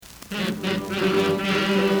Hi,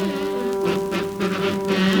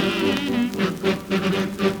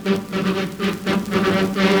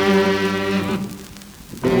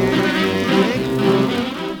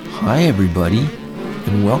 everybody,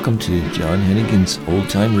 and welcome to John Hennigan's Old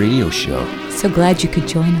Time Radio Show. So glad you could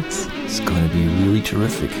join us. It's going to be really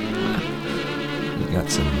terrific. We got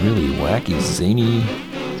some really wacky, zany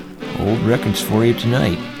old records for you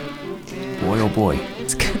tonight. Boy, oh boy.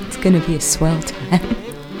 It's going to be a swell time.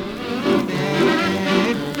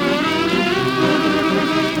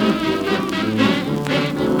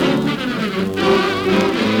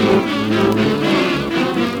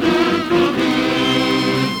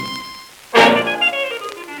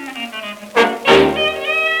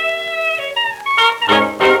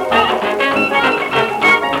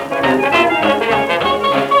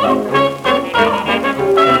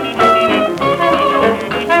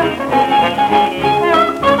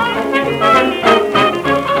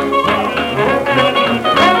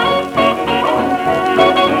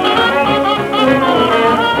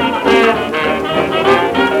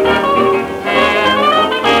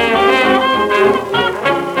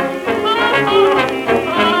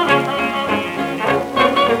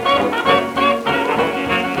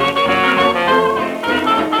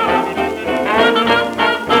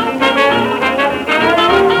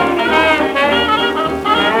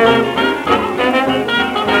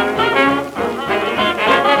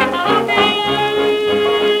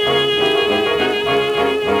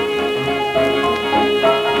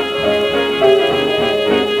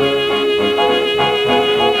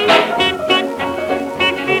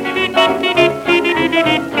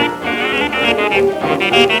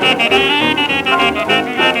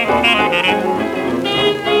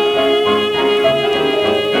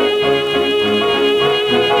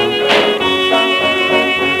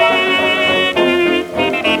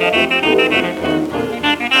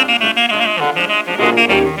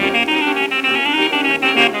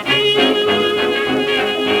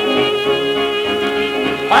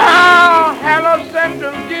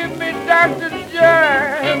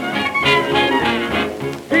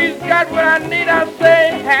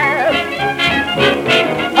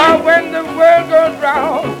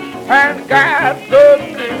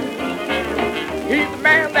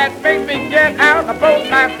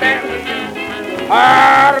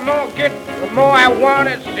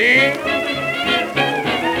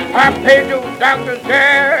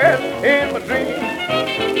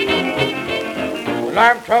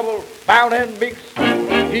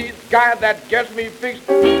 That gets me fixed.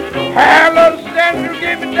 Hello, Central,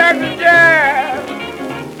 give me Dr. Jazz.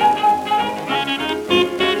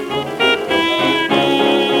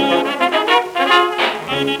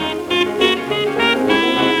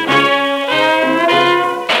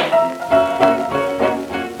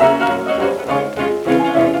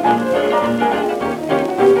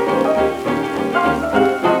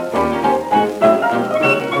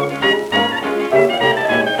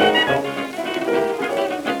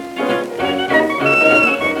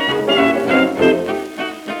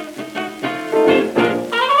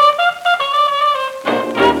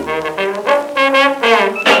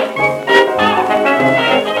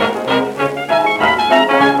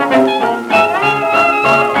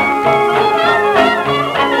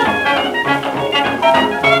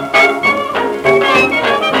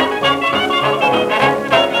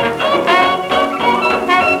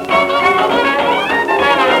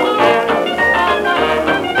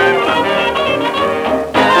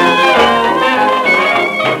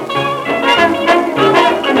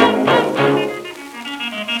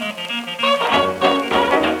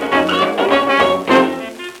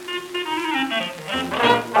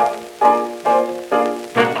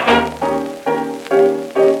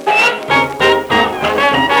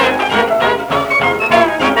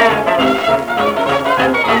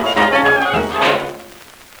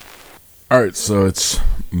 Alright, so it's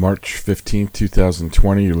March 15th,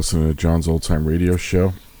 2020. You're listening to John's Old Time Radio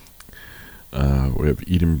Show. We have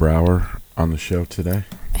Eden Brower on the show today.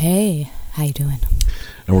 Hey, how you doing?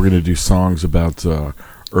 And we're going to do songs about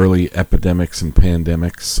early epidemics and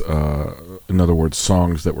pandemics. In other words,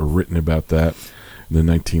 songs that were written about that in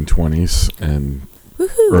the 1920s and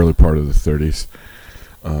early part of the 30s.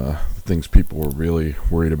 Things people were really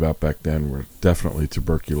worried about back then were definitely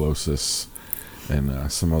tuberculosis and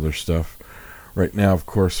some other stuff. Right now, of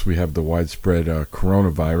course, we have the widespread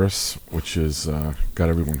coronavirus, which has got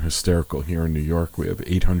everyone hysterical here in New York. We have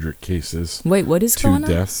 800 cases. Wait, what is going on? 2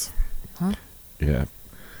 deaths. Huh? Yeah.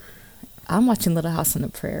 I'm watching Little House on the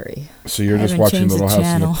Prairie. So you're just watching Little House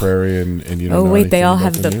on the Prairie and you don't know wait, they all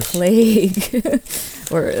about have the plague.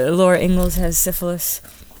 Or Laura Ingalls has syphilis.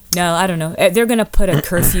 No, I don't know. They're going to put a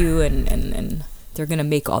curfew and they're going to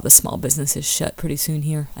make all the small businesses shut pretty soon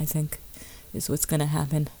here, I think, is what's going to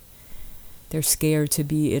happen. They're scared to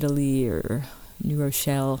be Italy or New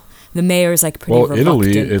Rochelle. The mayor's like pretty reluctant.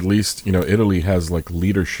 Italy, at least, Italy has like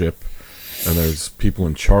leadership and there's people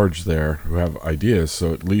in charge there who have ideas.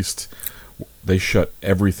 So at least they shut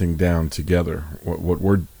everything down together. What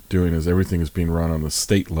we're doing is everything is being run on the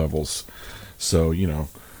state levels. So,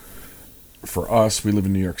 for us, we live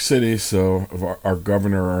in New York City, so if our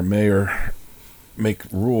governor or our mayor make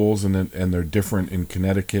rules and they're different in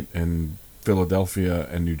Connecticut and Philadelphia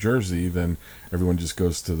and New Jersey, then everyone just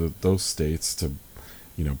goes to those states to,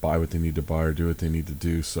 buy what they need to buy or do what they need to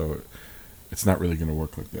do. So it's not really going to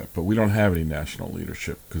work like that. But we don't have any national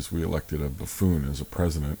leadership because we elected a buffoon as a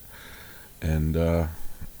president. And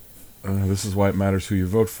this is why it matters who you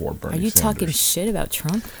vote for, Bernie Are you Sanders. talking shit about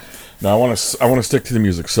Trump? No, I want to stick to the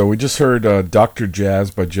music. So we just heard Dr. Jazz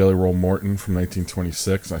by Jelly Roll Morton from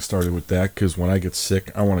 1926. I started with that because when I get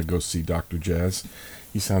sick, I want to go see Dr. Jazz.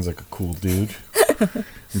 He sounds like a cool dude.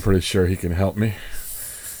 I'm pretty sure he can help me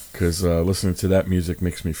because listening to that music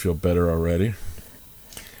makes me feel better already.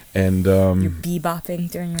 And You're bebopping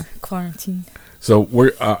during your quarantine. so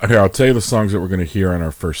here, I'll tell you the songs that we're going to hear on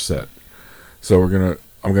our first set. So I'm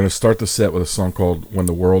going to start the set with a song called When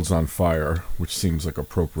the World's on Fire, which seems like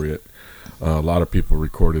appropriate. A lot of people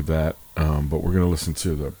recorded that, but we're going to listen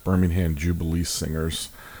to the Birmingham Jubilee Singers,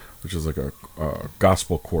 which is like a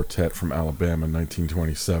gospel quartet from Alabama in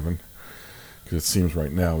 1927, because it seems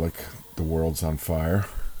right now like the world's on fire.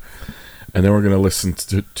 And then we're going to listen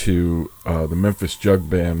to the Memphis Jug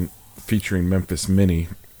Band featuring Memphis Minnie,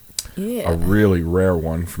 Yeah. a really rare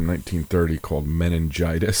one from 1930 called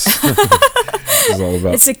Meningitis. It's all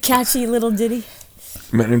about It's a catchy little ditty.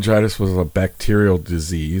 meningitis was a bacterial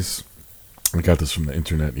disease. I got this from the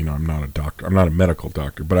internet. I'm not a doctor. I'm not a medical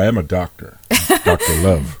doctor, but I am a doctor. Dr.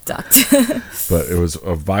 Love. Doctor. But it was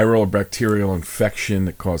a viral or bacterial infection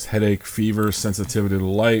that caused headache, fever, sensitivity to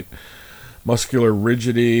light, muscular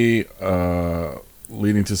rigidity,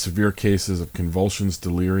 leading to severe cases of convulsions,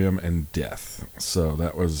 delirium, and death. So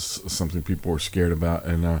that was something people were scared about.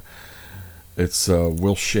 And it's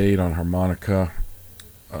Will Shade on harmonica,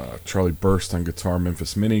 Charlie Burst on guitar,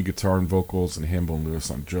 Memphis Minnie guitar and vocals, and Hambone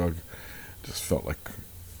Lewis on jug. Just felt like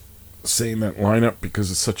saying that lineup because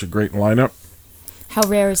it's such a great lineup. How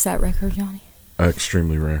rare is that record, Johnny?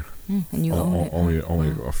 Extremely rare. And you own it. Only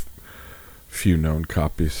a few known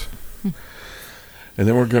copies. And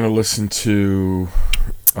then we're going to listen to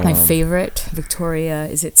My favorite, Victoria.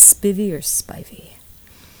 Is it Spivvy or Spivey?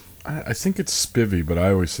 I think it's Spivvy, but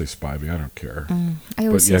I always say Spivey. I don't care. I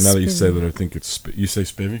always But yeah, say now that you say Spivvy. that, I think it's you say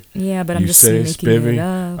Spivvy. Yeah, but I'm You just say making Spivvy. it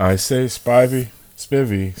up. I say Spivey.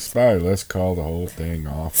 Spivvy. Spivey. Let's call the whole thing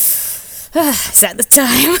off. Is that the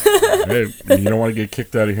time? Hey, you don't want to get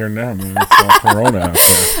kicked out of here now, man. It's all Corona out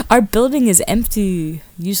there. Our building is empty.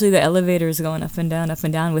 Usually the elevator is going up and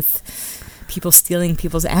down with people stealing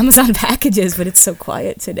people's Amazon packages, but it's so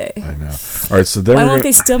quiet today. I know. All right, so then Why we're won't gonna,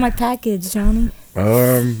 they steal my package, Johnny?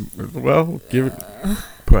 well,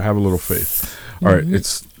 have a little faith. All right,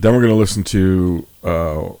 then we're gonna listen to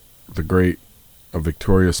the great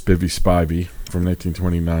Victoria Spivvy Spivey from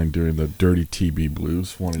 1929 doing the Dirty TB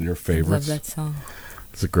Blues, one of your favorites. I love that song.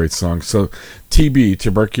 It's a great song. So, TB,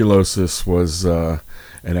 tuberculosis, was an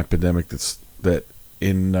epidemic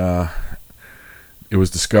it was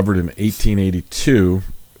discovered in 1882.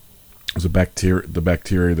 It was the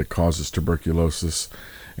bacteria that causes tuberculosis,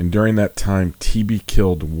 and during that time, TB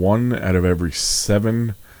killed 1 out of every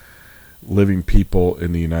 7 living people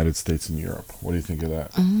in the United States and Europe. What do you think of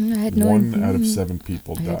that? I had no 1 idea. out of 7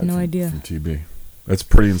 people I died had no idea. from TB. That's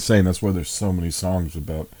pretty insane. That's why there's so many songs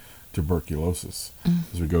about tuberculosis.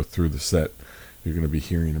 As we go through the set, you're going to be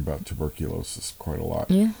hearing about tuberculosis quite a lot.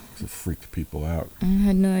 Yeah, It freaked people out. I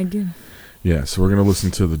had no idea. Yeah, so we're going to listen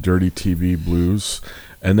to the Dirty TB Blues,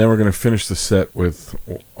 and then we're going to finish the set with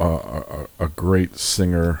a great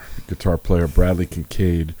singer, guitar player, Bradley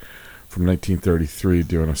Kincaid, from 1933,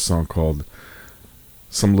 doing a song called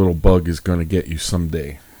Some Little Bug Is Gonna Get You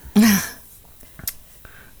Someday.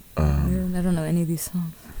 I don't know any of these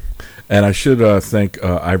songs. And I should thank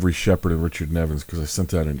Ivory Shepherd and Richard Nevins, because I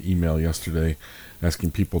sent out an email yesterday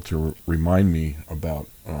asking people to remind me about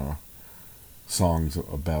songs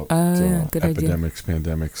about good idea. epidemics,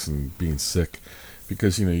 pandemics, and being sick.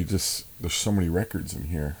 Because, there's so many records in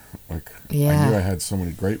here. Like, I knew Yeah. I had so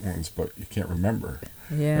many great ones, but you can't remember.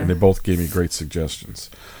 Yeah. And they both gave me great suggestions.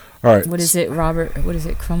 All right. What is it, Robert? What is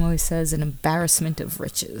it? Crum always says, an embarrassment of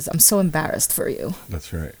riches. I'm so embarrassed for you.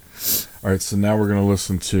 That's right. All right, so now we're going to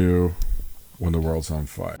listen to When the World's on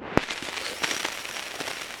Fire.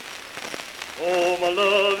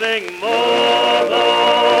 loving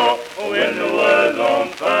mother, when the world's on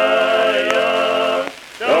fire,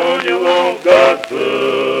 don't you want God's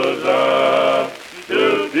bosom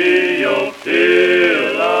to be your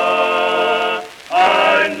pillar?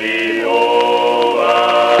 Hide me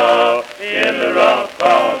over in the rock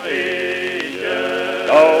of ages.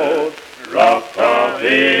 Oh, rock of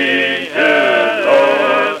ages,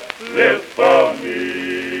 Lord, lift for me.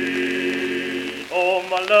 Oh,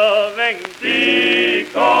 my loving deacon,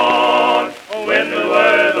 when the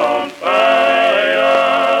world's on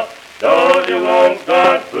fire, don't you want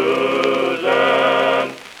God's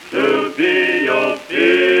bosom to be your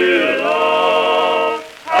pillow?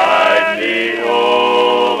 Hide me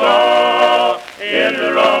over in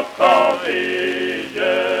the rock of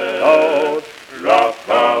ages. Oh, rock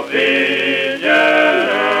of ages,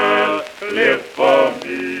 live for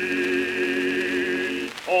me.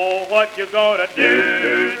 Oh, what you gonna do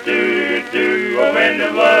when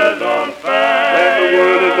the world's on fire? When the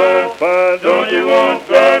world is on fire, don't you want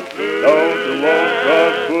God's bosom? Don't you want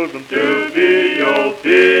God's bosom to be your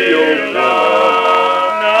pillow?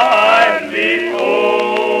 Hide me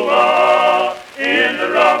over in the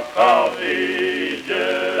rock of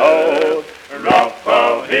ages. Oh, rock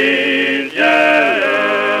of ages,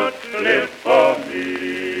 live for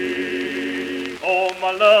me. Oh,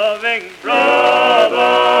 my loving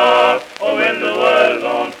brother, oh, when the world's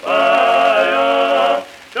on fire,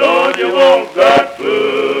 don't you want God's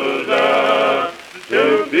bosom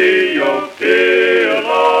to be your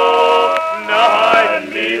pillow? Hide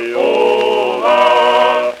me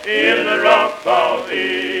over in the rock of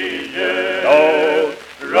ages. Oh,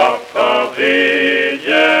 rock of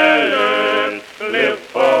ages, live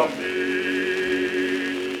for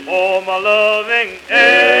me. Oh, my loving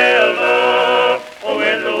elder, oh,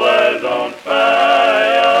 when the world's on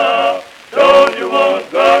fire, don't you want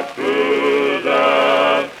God's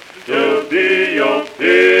bosom to be your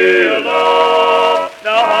pillow?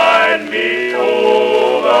 Now hide me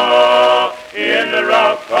over in the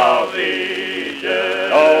rock of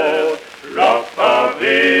ages. Oh, rock of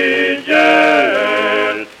ages,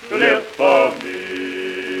 live for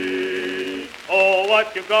me. Oh,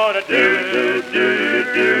 what you gonna do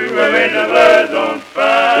when the world's on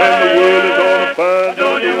fire? When the world is on fire,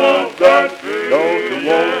 don't you want God's bosom? Don't you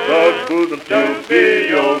want God's bosom to be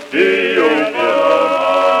your pillow?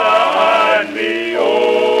 Hide me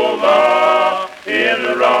over in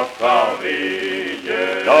the rock of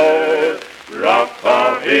ages. Oh, rock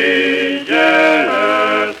of ages,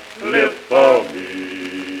 live for me.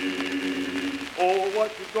 Oh,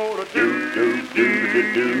 what you gonna do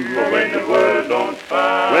when the world's on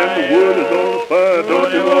fire? When the world is on fire,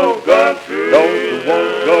 don't you want God's bosom? Don't you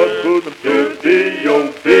want God's bosom to be your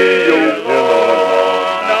pillow?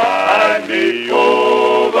 Hide me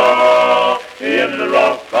over in the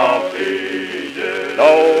rock of ages.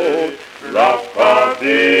 Oh, rock of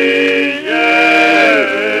ages,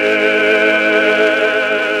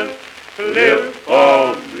 live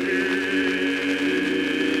for me.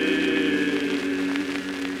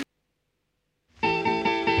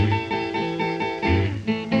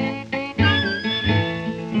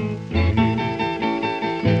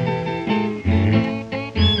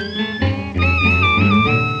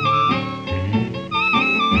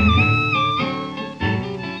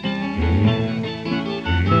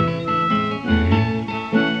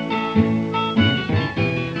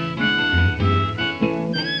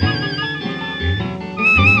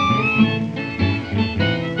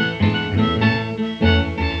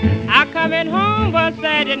 Coming home one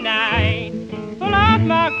Saturday night, pull off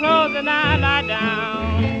my clothes and I lie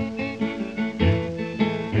down.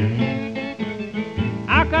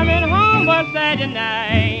 I'm coming home one Saturday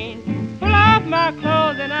night, pull off my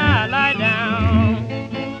clothes and I lie down.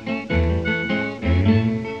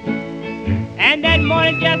 And that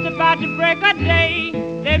morning just about to break a day,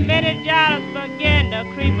 the many jars began to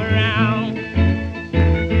creep around.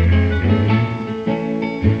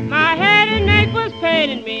 My head and neck was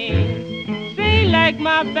paining me, like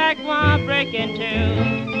my back was breaking too.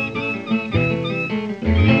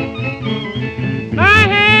 My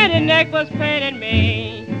head and neck was paining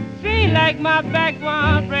me, seemed like my back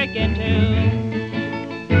was breaking too.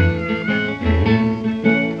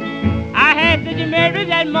 I had such a misery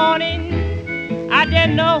that morning, I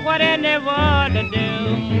didn't know what in the world to do.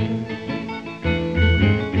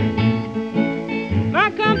 My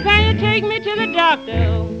companion take me to the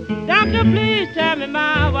doctor. Doctor, please tell me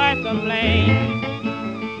my wife complains.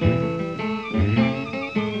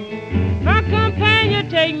 My companion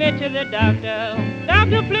take me to the doctor.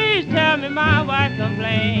 Doctor, please tell me my wife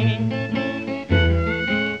complains.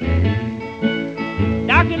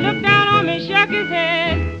 Doctor looked down on me, shook his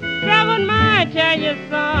head. tell you,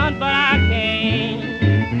 son, but I can't.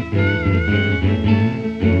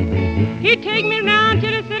 He take me round to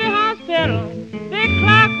the city hospital. The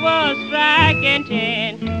clock was striking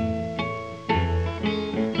 10.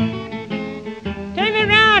 Take me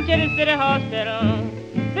round to the city hospital.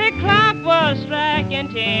 The clock was striking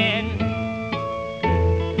 10.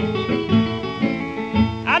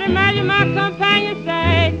 I'd imagine my companion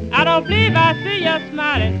say, I don't believe I see your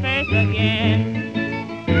smiling face again.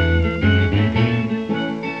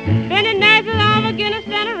 Then the nurses all began to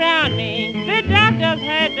stand around me. The doctors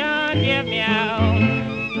had done give me out.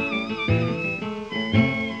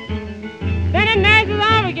 Then the nurses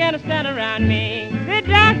all began to stand around me. The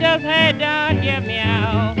doctors had done give me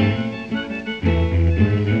out.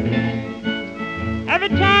 Every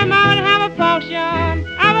time I would have a function,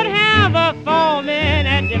 I would have a foreman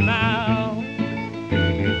at the mouth.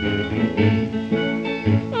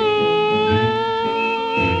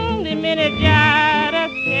 The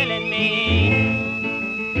meningitis killing me.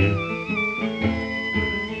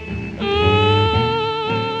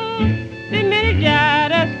 The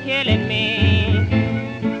meningitis killing me.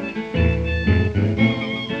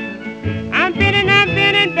 I'm feeling,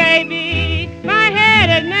 baby. My head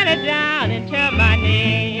is nearly down into my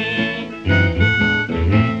knees.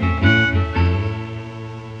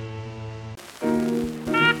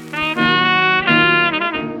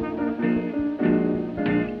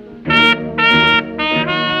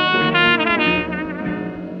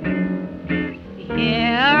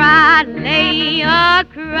 Here I lay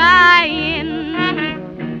a-crying.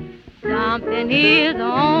 Something is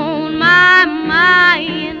on my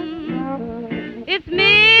mind. It's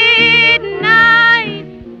midnight,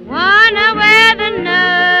 wonder where the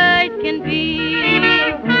nurse can be.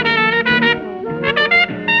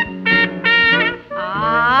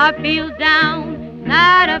 I feel down,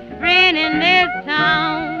 not a friend in this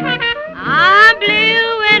town. I'm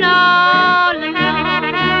blue and all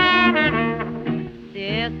alone.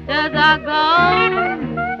 Sisters are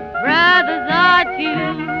gone, brothers are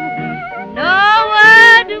too. No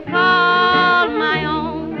word to call my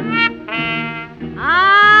own.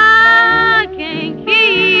 I can't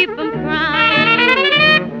keep from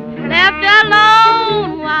crying, left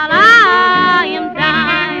alone while I am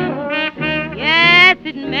dying. Yes,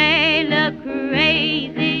 it may look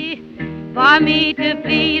crazy for me to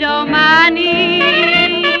plead on my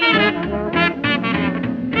knees,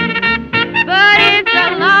 but it's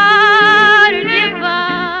a lot of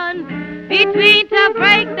difference between tough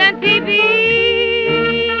breaks and TB.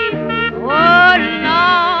 Oh,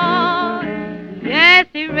 Lord, yes,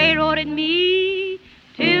 they railroaded me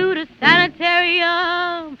to the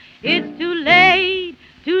sanitarium. It's too late,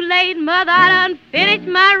 mother, I done finished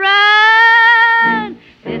my run.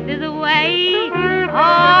 This is the way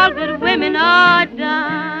all good women are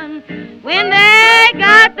done when they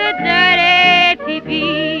got the dirty TB.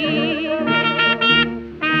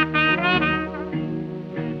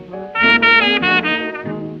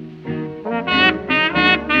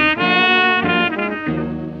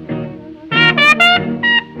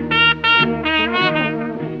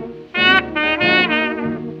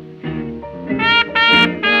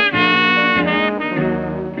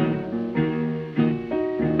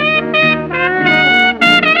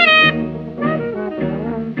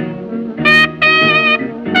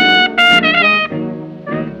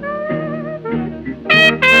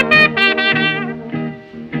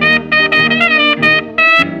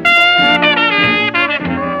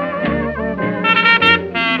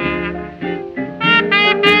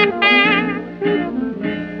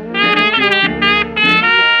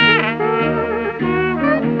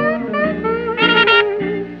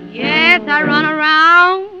 I run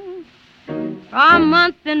around for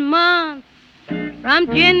months and months, from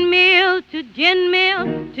gin mill to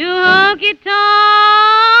honky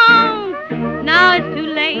tonks. Now it's too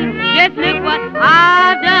late, just look what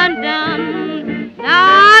I've done. Now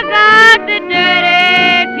I got the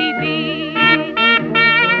dirty TB.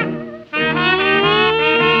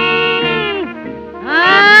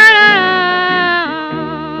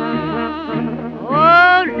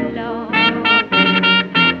 Oh, Lord.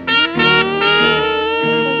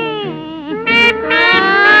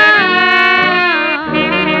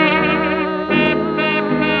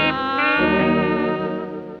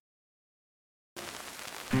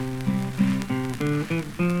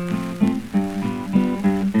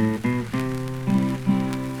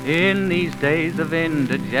 In these days of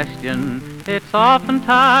indigestion, it's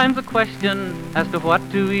oftentimes a question as to what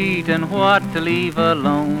to eat and what to leave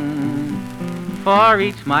alone. For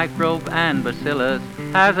each microbe and bacillus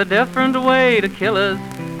has a different way to kill us,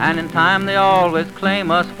 and in time they always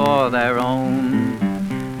claim us for their own.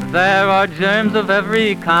 There are germs of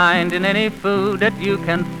every kind in any food that you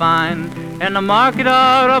can find in the market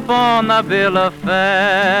or upon the bill of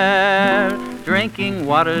fare. Drinking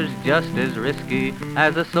water's just as risky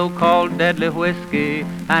as a so-called deadly whiskey,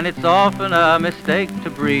 and it's often a mistake to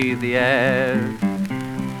breathe the air.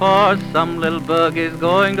 For some little bug is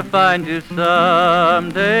going to find you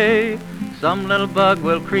someday. Some little bug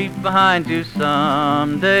will creep behind you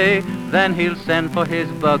someday. Then he'll send for his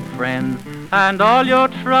bug friends, and all your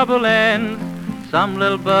trouble ends. Some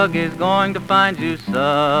little bug is going to find you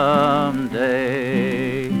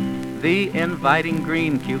someday. The inviting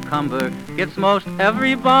green cucumber gets most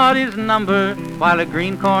everybody's number, while a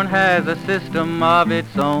green corn has a system of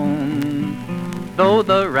its own. Though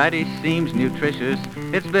the radish seems nutritious,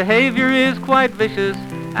 its behavior is quite vicious,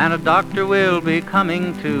 and a doctor will be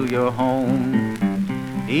coming to your home.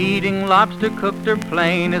 Eating lobster cooked or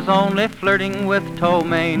plain is only flirting with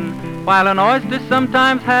ptomaine, while an oyster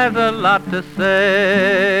sometimes has a lot to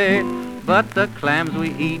say. But the clams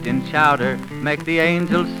we eat in chowder make the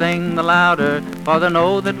angels sing the louder, for they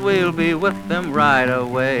know that we'll be with them right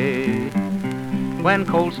away. When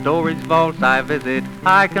cold storage vaults I visit,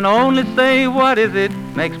 I can only say, what is it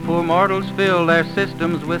makes poor mortals fill their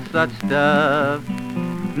systems with such stuff?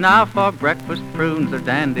 Now for breakfast prunes are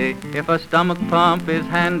dandy, if a stomach pump is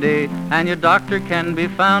handy, and your doctor can be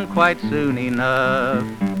found quite soon enough.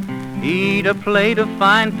 Eat a plate of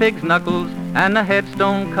fine pig's knuckles, and the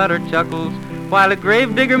headstone cutter chuckles, while a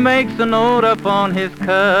gravedigger makes a note upon his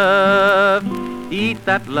cuff. Eat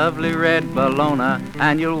that lovely red bologna,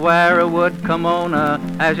 and you'll wear a wood kimono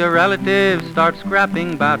as your relatives start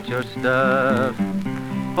scrapping about your stuff.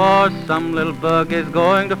 For some little bug is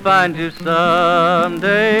going to find you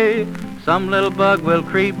someday. Some little bug will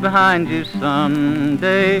creep behind you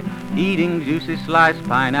someday. Eating juicy sliced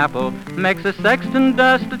pineapple makes a sexton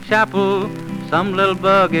dust a chapel. Some little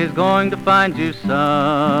bug is going to find you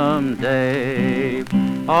someday.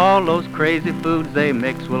 All those crazy foods they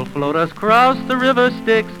mix will float us across the river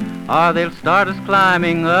Styx, or they'll start us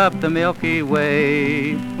climbing up the Milky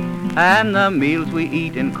Way. And the meals we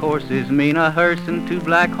eat in courses mean a hearse and 2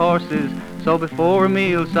 black horses, so before a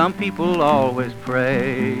meal some people always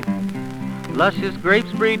pray. Luscious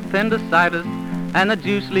grapes breed appendicitis, and the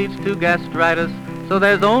juice leads to gastritis, so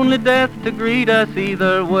there's only death to greet us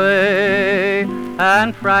either way.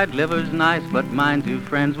 And fried liver's nice, but mind you,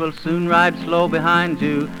 friends will soon ride slow behind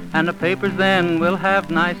you, and the papers then will have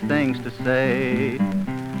nice things to say.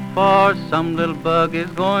 For some little bug is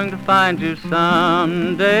going to find you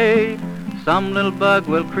someday. Some little bug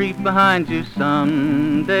will creep behind you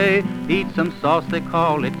someday. Eat some sauce, they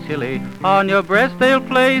call it chili. On your breast they'll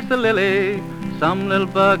place a lily. Some little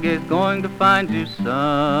bug is going to find you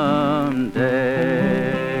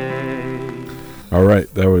someday. All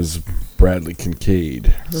right, that was Bradley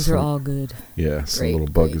Kincaid. Those are all good. Yeah, some Great, little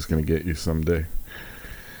bug great. is going to get you someday.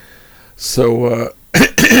 So,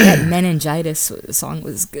 That meningitis song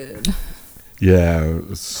was good. yeah,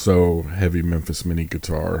 so heavy Memphis Mini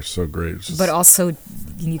guitar, so great. It's just- But also,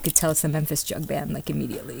 you could tell it's a Memphis Jug Band, like,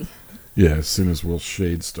 immediately. yeah, as soon as Will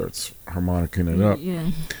Shade starts harmonicking it up.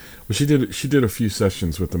 Yeah. Well, she did a few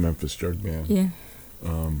sessions with the Memphis Jug Band. Yeah.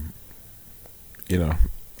 You know,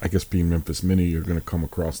 I guess being Memphis Mini, you're going to come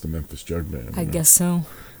across the Memphis Jug Band. I guess so.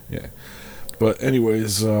 Yeah. But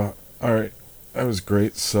anyways, all right, that was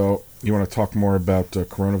great. So you want to talk more about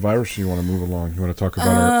coronavirus, or you want to move along? You want to talk about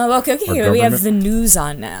our Okay, our we have government? the news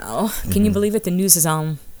on now. Can you believe it? The news is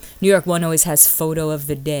on. New York One always has photo of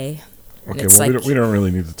the day. Okay, It's well, like- we don't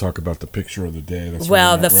really need to talk about the picture of the day. That's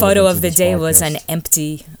Well, really the not photo relevant of to the this day was an podcast.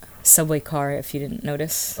 empty subway car, if you didn't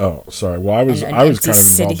notice. Oh, sorry. Well, I was an I was empty kind of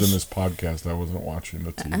involved city. in this podcast. I wasn't watching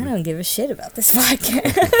the TV. I don't give a shit about this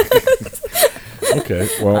podcast. Okay,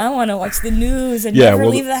 well, I want to watch the news and yeah. never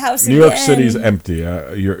Well, leave the house New again. York City's empty.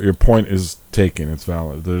 Your point is taken. It's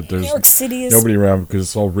valid. New There's York City is... nobody around because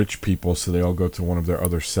it's all rich people, so they all go to one of their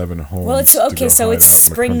other 7 homes. Well, it's to okay, go so hide it's out in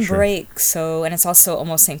the spring country. break, so, and it's also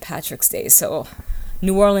almost St. Patrick's Day, so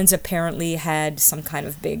New Orleans apparently had some kind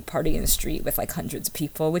of big party in the street with like hundreds of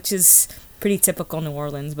people, which is pretty typical New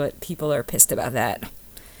Orleans, but people are pissed about that.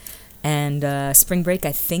 And spring break,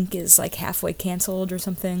 I think, is like halfway canceled or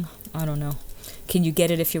something. I don't know. Can you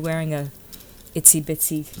get it if you're wearing a itsy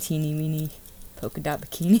bitsy teeny weeny polka dot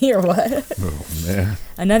bikini or what? Oh man.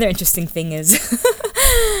 Another interesting thing is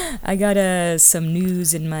I got some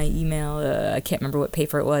news in my email. I can't remember what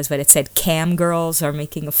paper it was, but it said cam girls are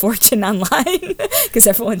making a fortune online because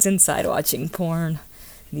everyone's inside watching porn.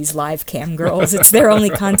 these live cam girls. It's their only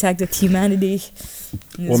contact with humanity.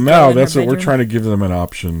 Well, now that's what we're trying to give them an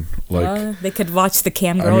option. Like they could watch the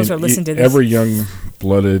cam girls or listen to this. Every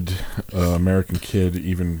young-blooded American kid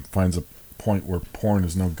even finds a point where porn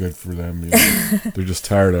is no good for them. They're just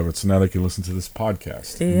tired of it, so now they can listen to this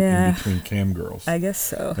podcast in between cam girls. I guess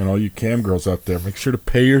so. And all you cam girls out there, make sure to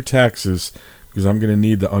pay your taxes because I'm going to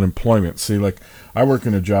need the unemployment. See, like, I work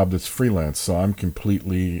in a job that's freelance, so I'm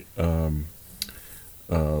completely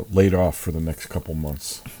laid off for the next couple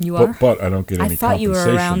months. You are? But I don't get any compensation. I thought you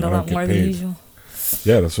were around a lot more than usual.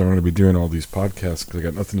 Yeah, that's why I'm going to be doing all these podcasts because I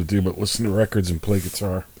got nothing to do but listen to records and play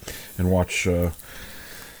guitar and watch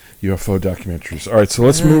UFO documentaries. All right, so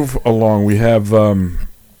let's move along. We have, in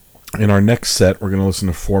our next set, we're going to listen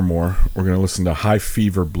to 4 more. We're going to listen to High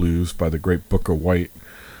Fever Blues by the great Booker White,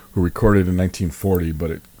 who recorded in 1940,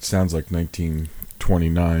 but it sounds like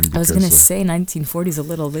 1929. I was going to say 1940 is a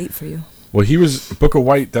little late for you. Well, Booker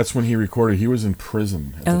White, that's when he recorded. He was in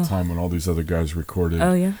prison at the time when all these other guys recorded.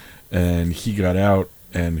 Oh, yeah? And he got out,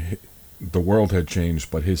 and the world had changed,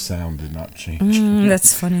 but his sound did not change.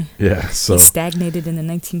 That's funny. Yeah, so... He stagnated in the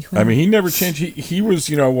 1920s. I mean, he never changed. He was,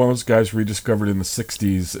 one of those guys rediscovered in the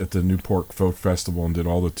 60s at the Newport Folk Festival and did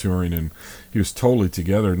all the touring, and he was totally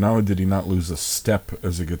together. Not only did he not lose a step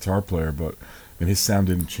as a guitar player, but his sound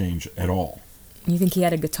didn't change at all. You think he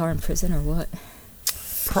had a guitar in prison or what?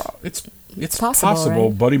 It's possible.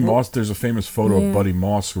 Right? Buddy Moss, there's a famous photo of Buddy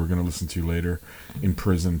Moss, who we're going to listen to later, in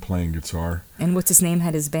prison playing guitar. And what's his name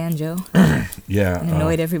had his banjo. Yeah. And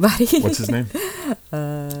annoyed everybody. What's his name?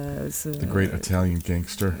 The great Italian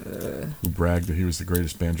gangster who bragged that he was the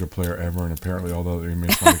greatest banjo player ever, and apparently all the other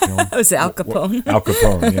inmates wanted to kill him. It was Al Capone. Al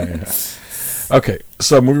Capone, yeah. Okay,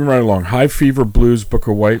 so moving right along. High Fever Blues,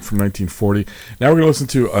 Booker White from 1940. Now we're going to listen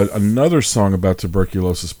to another song about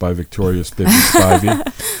tuberculosis by Victoria's Baby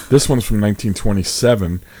Spivey. This one's from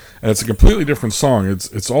 1927, and it's a completely different song.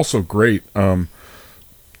 It's also great.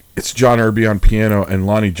 It's John Irby on piano and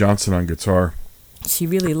Lonnie Johnson on guitar. She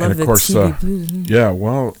really loved the TV blues. Yeah,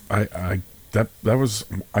 well, I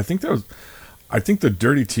think the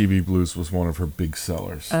Dirty TV Blues was one of her big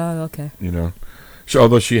sellers. Oh, okay.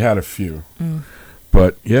 Although she had a few.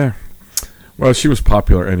 But, yeah. Well, she was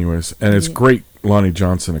popular anyways. And it's great Lonnie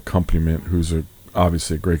Johnson accompaniment, who's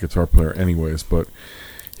obviously a great guitar player anyways. But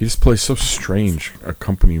he just plays so strange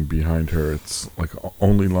accompanying behind her. It's like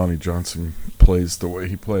only Lonnie Johnson plays the way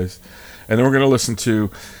he plays. And then we're going to listen to...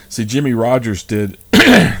 See, Jimmy Rogers did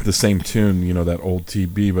the same tune, that old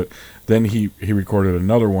TB, but then he recorded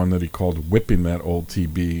another one that he called Whipping That Old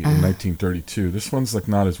TB in 1932. This one's like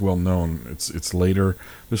not as well known. It's later.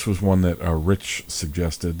 This was one that Rich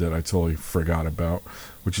suggested that I totally forgot about,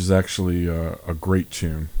 which is actually a great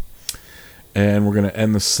tune. And we're going to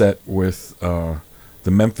end the set with The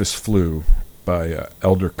Memphis Flu by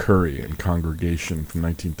Elder Curry and Congregation from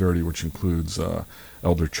 1930, which includes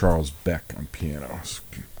Elder Charles Beck on piano. It's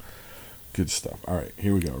good stuff. All right,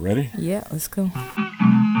 here we go. Ready? Yeah, let's go.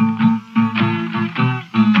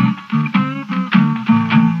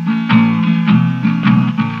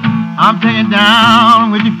 I'm taken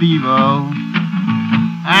down with the fever,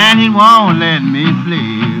 and it won't let me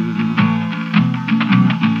sleep.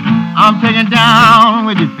 I'm taken down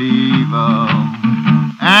with the fever,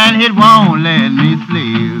 and it won't let me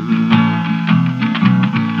sleep.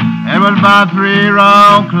 It was about 3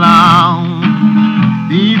 o'clock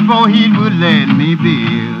before he would let me be.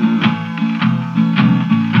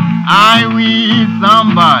 I wish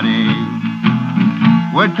somebody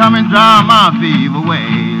would come and drive my fever away.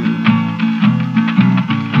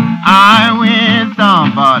 I wish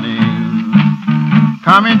somebody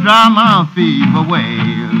come and drive my fever away.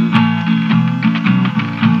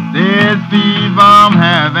 This fever I'm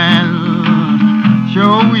having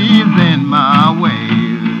sure is in my way.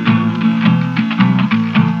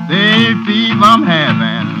 This fever I'm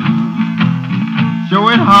having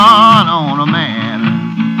sure it hard on a man.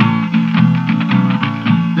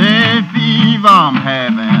 This fever I'm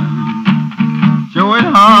having sure it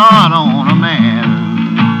hard on a man.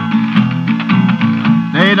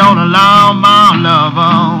 They don't allow my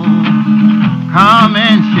lover come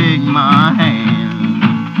and shake my hand.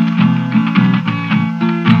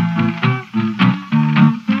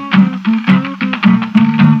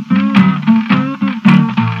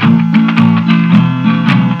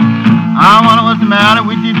 I wonder what's the matter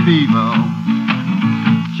with you people.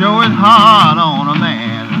 Sure it's hard on a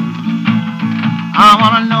man. I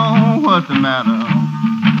wanna know what's the matter.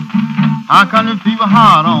 How come the fever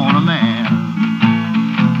hard on a man?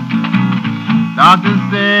 Doctor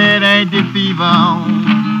said ain't the fever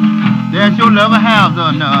that your lover has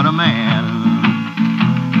another man.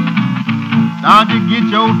 Doctor, get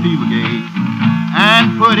your fever gauge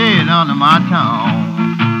and put it under my tongue.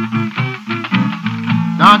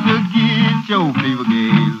 Doctor, get your fever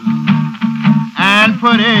gauge and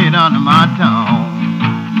put it under my tongue.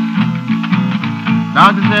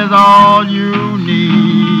 Doctor says all you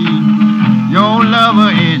need, your lover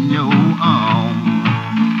in your arms.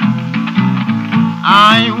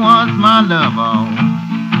 I want my lover,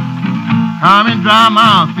 come and dry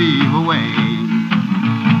my fever away.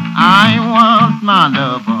 I want my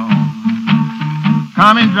lover,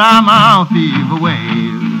 come and dry my fever away.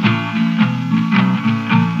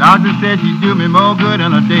 Doctor said she'd do me more good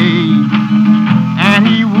in a day, and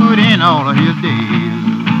he would in all of his days.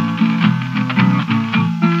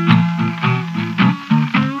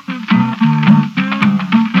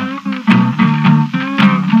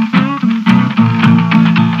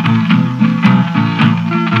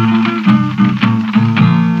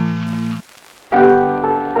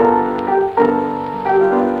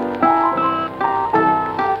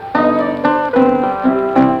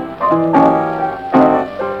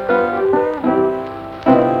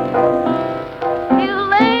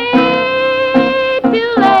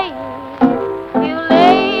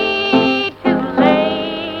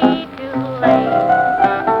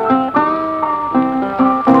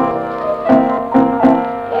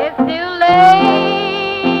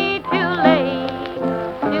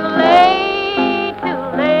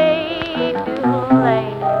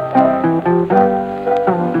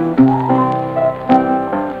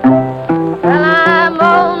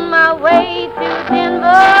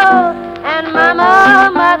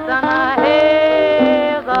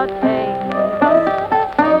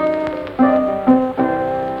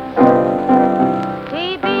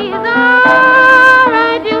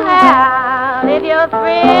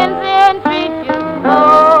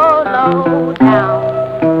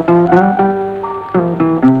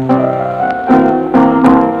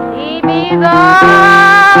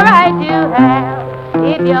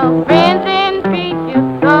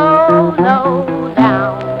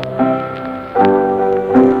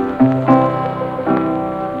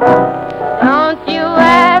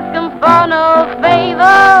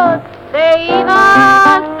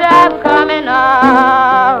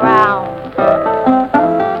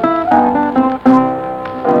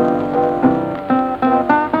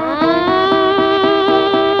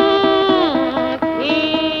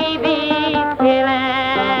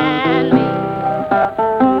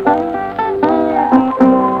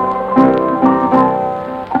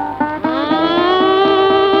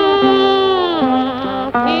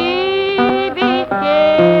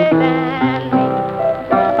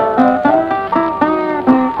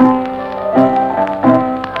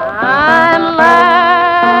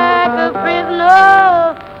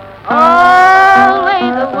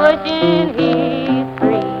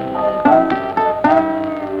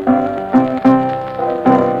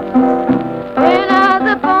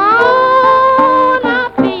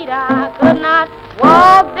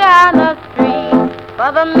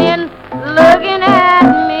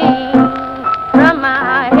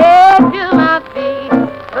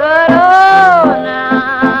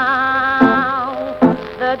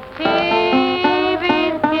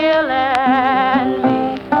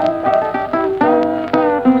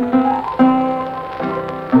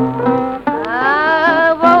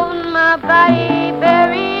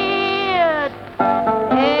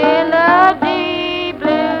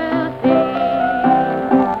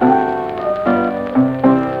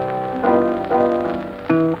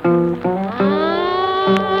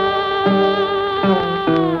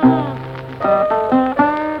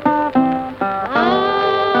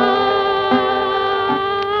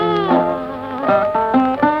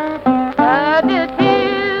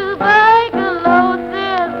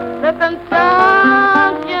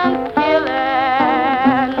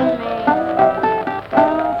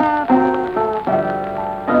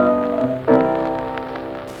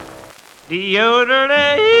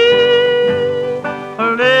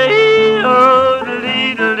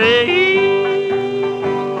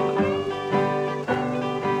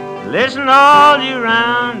 Listen, all you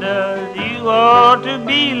rounders, you ought to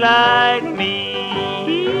be like me.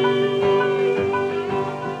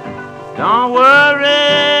 Don't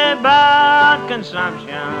worry about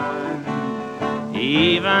consumption,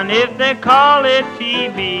 even if they call it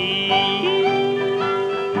TB.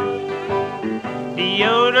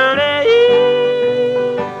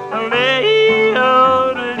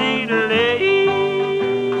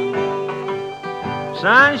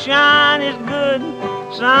 Sunshine is good,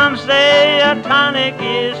 some say a tonic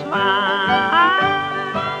is fine.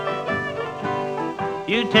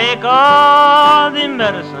 You take all the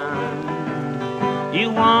medicine you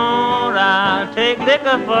want, I I'll take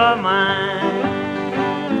liquor for mine.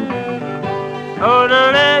 Oh,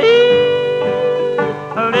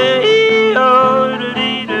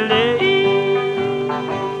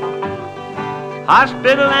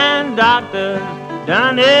 hospital and doctors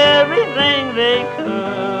done everything they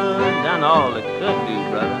could, done all they could do,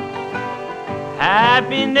 brother.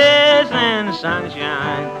 Happiness and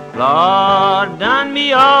sunshine, Lord, done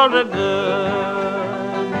me all the good.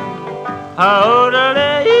 Oh,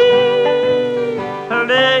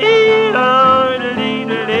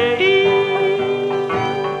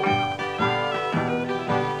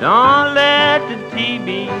 don't let the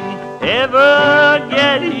TB ever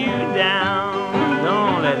get you down.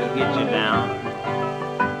 Don't let it get you down.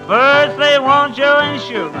 First they want your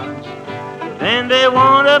insurance, then they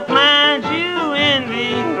want to plant you in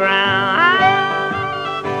the ground.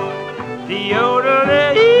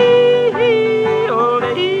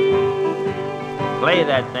 Play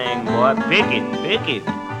that thing, boy. Pick it, pick it.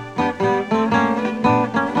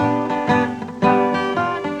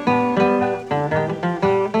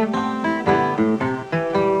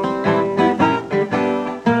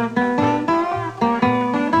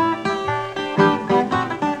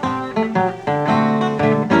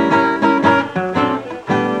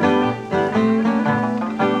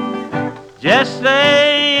 Just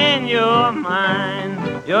say in your mind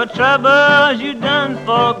your troubles you done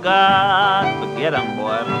forgot. Forget 'em,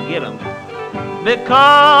 boy, forget 'em.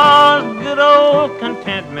 Because good old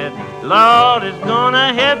contentment, Lord, is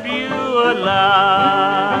gonna help you a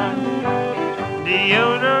lot.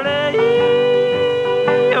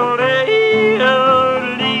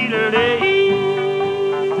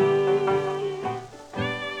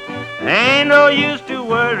 Ain't no use to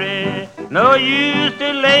worry, no use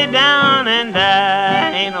to lay down and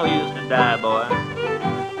die. Ain't no use to die, boy.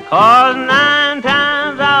 'Cause 9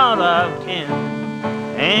 times out of 10,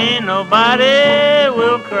 ain't nobody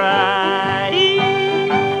will cry.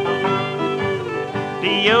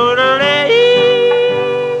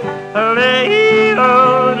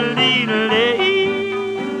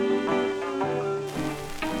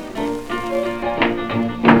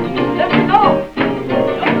 Let's go.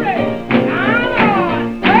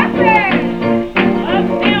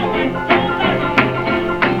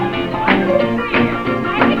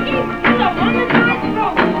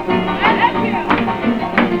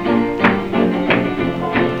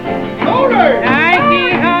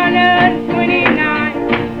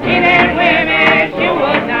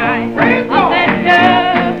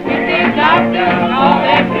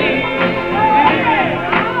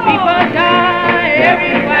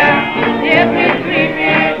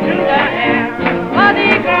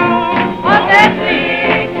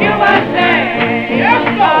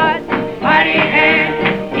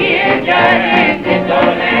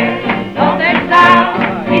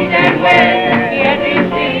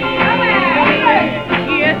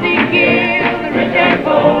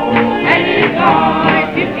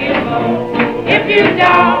 If you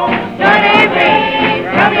don't turn away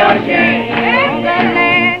from your shame, on the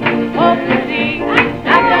land of the sea,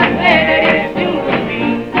 not just let it do to me.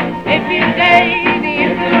 If you stay, the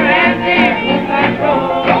influence it will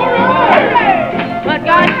control. But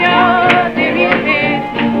God shows in His hand,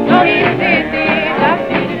 so He sends His up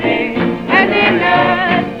to the bed, and then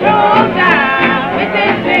us throw down with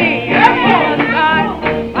His pain. Oh God,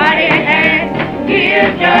 mighty hand, He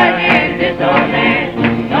is judging this old land.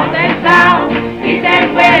 North and south, east and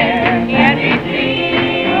west, He has His lead.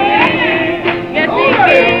 Yes, He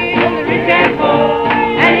gives the rich and poor,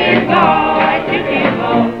 and His God to give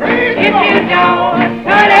all. If you don't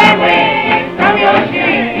turn away from your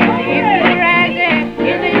shame, if you rise and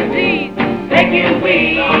kill His seed, make you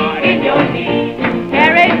weak in your knees.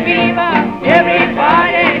 Carry fever,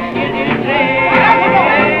 everybody should you say.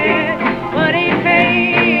 But He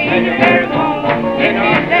paid the very home if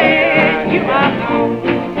He said you are gone.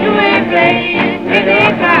 To a place with a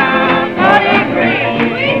crown for the grave.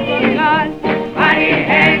 God, mighty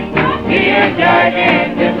hand, He is judging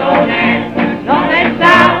this old land. North and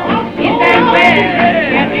south, east and west,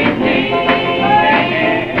 everything.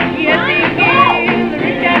 Yes, He gives the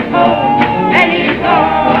rich and poor, and He's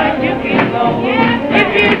going to keep low. If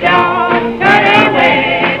you don't turn away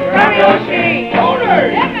from your shame,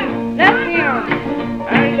 let's hear 'em.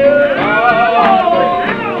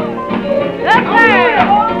 Let's hear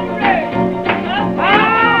 'em.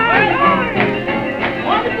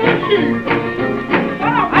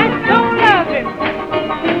 I so love Him.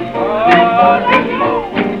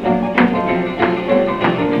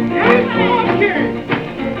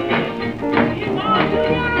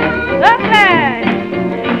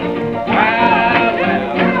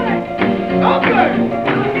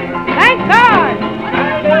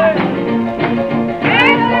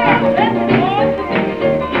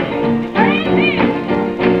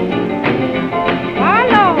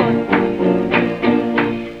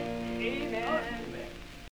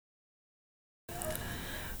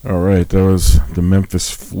 All right, that was The Memphis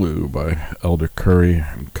Flu by Elder Curry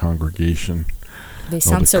and Congregation. They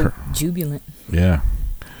sound so jubilant. Yeah.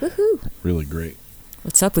 Woohoo. Really great.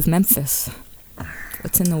 What's up with Memphis?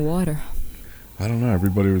 What's in the water? I don't know.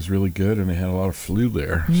 Everybody was really good, and they had a lot of flu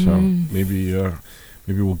there. So maybe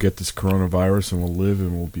we'll get this coronavirus, and we'll live,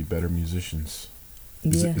 and we'll be better musicians.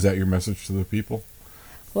 Is that your message to the people?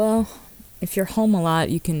 Well, if you're home a lot,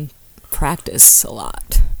 you can practice a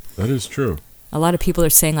lot. That is true. A lot of people are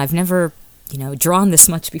saying, I've never, drawn this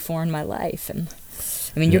much before in my life. And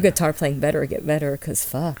I mean, your guitar playing better get better, because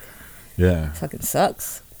fuck. Yeah. It fucking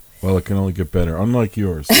sucks. Well, it can only get better. Unlike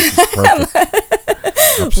yours. This is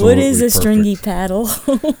perfect. What is a stringy paddle?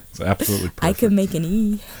 It's absolutely perfect. I could make an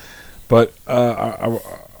E. But I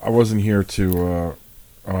wasn't here to...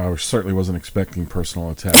 I certainly wasn't expecting personal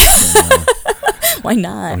attacks. And, why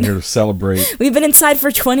not? I'm here to celebrate. We've been inside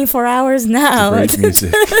for 24 hours now. The great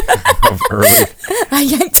music of early I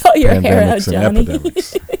yanked all your hair out, Johnny.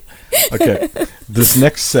 Epidemics. Okay, this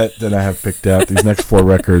next set that I have picked out, these next 4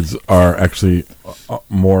 records are actually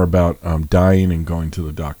more about dying and going to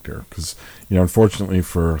the doctor. Because, unfortunately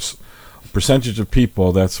for a percentage of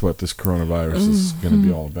people, that's what this coronavirus is going to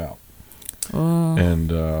be all about. Oh.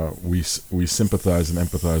 And we sympathize and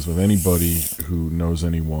empathize with anybody who knows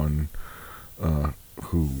anyone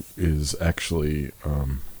who is actually,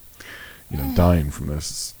 dying from this.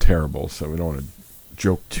 It's terrible, so we don't want to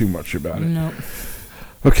joke too much about it. No.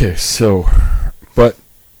 Okay, so, but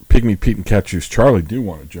Pygmy Pete and Catjuice Charlie do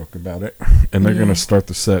want to joke about it, and they're going to start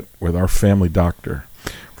the set with Our Family Doctor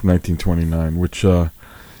from 1929, which,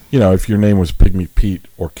 if your name was Pygmy Pete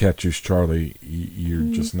or Catjuice Charlie,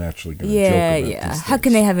 you're just naturally going to joke about it. Yeah. How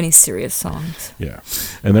can they have any serious songs? Yeah.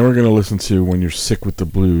 And then we're going to listen to When You're Sick with the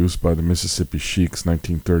Blues by the Mississippi Sheiks,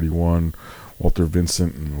 1931, Walter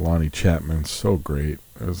Vincent and Lonnie Chapman. So great.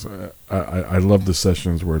 I love the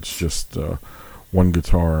sessions where it's just one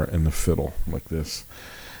guitar and the fiddle like this.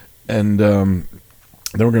 And then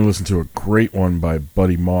we're going to listen to a great one by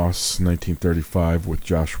Buddy Moss, 1935, with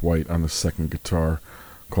Josh White on the second guitar,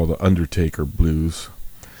 called The Undertaker Blues.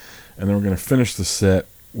 And then we're going to finish the set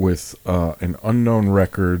with an unknown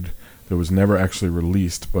record that was never actually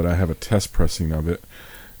released, but I have a test pressing of it.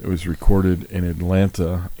 It was recorded in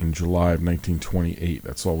Atlanta in July of 1928.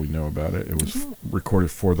 That's all we know about it. It was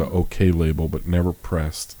recorded for the OK label, but never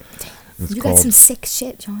pressed. You got some sick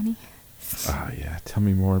shit, Johnny. Yeah. Tell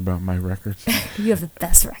me more about my records. You have the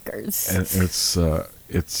best records. And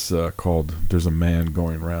it's called "There's a Man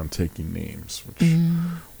Going Around Taking Names," which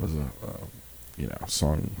was a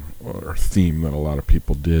song or theme that a lot of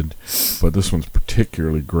people did, but this one's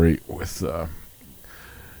particularly great with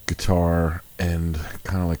guitar and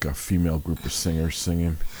kind of like a female group of singers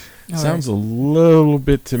singing. Sounds a little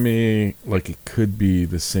bit to me like it could be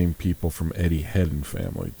the same people from Eddie Head and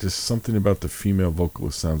Family. Just something about the female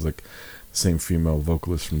vocalist sounds like the same female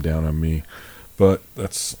vocalist from Down on Me. But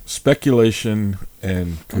that's speculation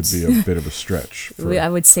and could be a bit of a stretch. I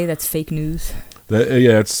would say that's fake news.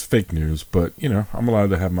 It's fake news, but, I'm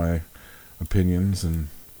allowed to have my opinions and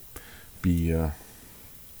be,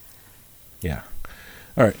 yeah.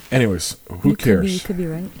 All right, anyways, who cares? You could be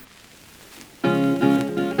right.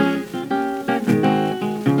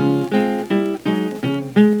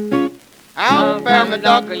 Our family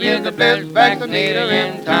doctor is the best vaccinator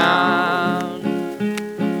in town.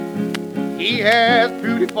 He has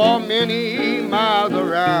beauty for many miles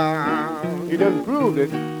around. He done proved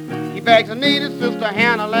it. He vaccinated Sister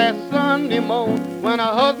Hannah last Sunday morning. When her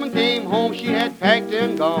husband came home, she had packed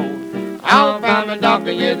and gone. Our family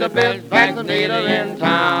doctor is the best vaccinator in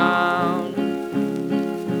town.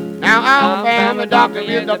 Now our family doctor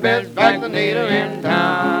is the best vaccinator in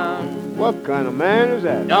town. What kind of man is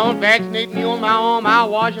that? Don't vaccinate me on my arm, I'll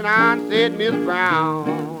wash and iron, said Miss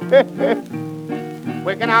Brown.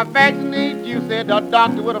 Where can I vaccinate you, said the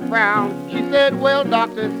doctor with a frown. She said, well,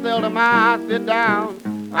 doctor, seldom I sit down.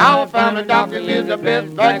 Our family doctor is the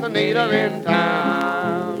best vaccinator in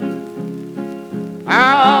town.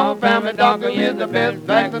 Our family doctor is the best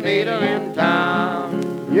vaccinator in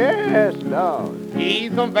town. Yes, Lord.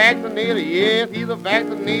 He's a vaccinator, yes, he's a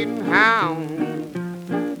vaccinating hound.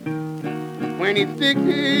 When he sticks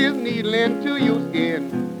his needle into your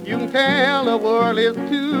skin, you can tell the world is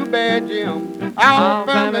too bad, Jim. Our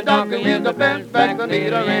family doctor is the best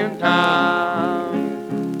vaccinator in town.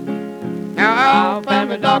 Now our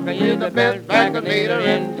family doctor is the best vaccinator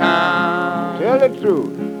in town. Tell the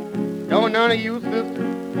truth. Don't none of you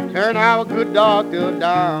sisters turn our good doctor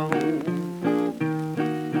down.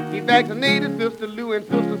 He vaccinated Sister Lou and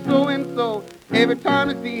Sister so-and-so. Every time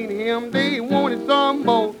they seen him, they wanted some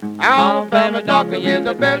more. Our family doctor is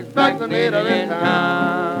the best vaccinator in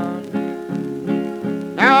town.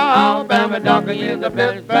 Now Alabama doctor is the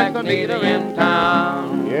best vaccinator in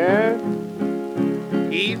town. Yeah?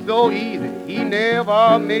 He's so easy, he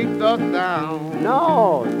never makes a sound.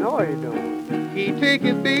 No, he don't. He take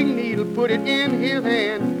his big needle, put it in his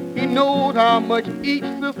hand. He knows how much each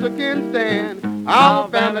sister can stand. Our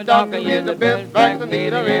family doctor is the best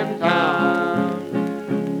vaccinator in town.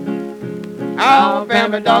 Our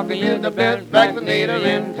family doctor is the best vaccinator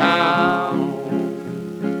in town.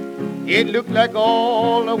 It looks like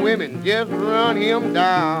all the women just run him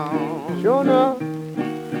down. Sure enough.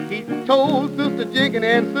 He told Sister Jenkins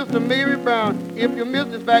and Sister Mary Brown, if you miss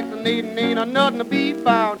this vaccinating, ain't nothing to be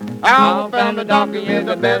found. Our family doctor is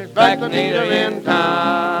the best vaccinator in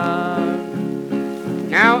town.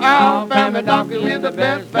 Now our family doctor is the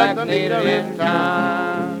best vaccinator in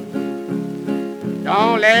town.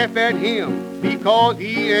 Don't laugh at him because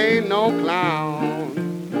he ain't no clown.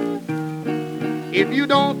 If you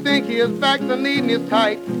don't think his vaccinating is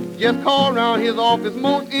tight, just call around his office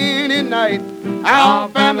most any night. Our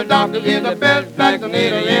family doctor is the best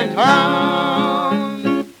vaccinator in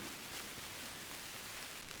town.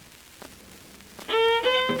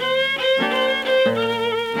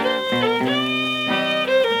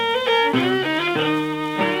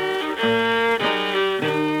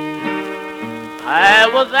 I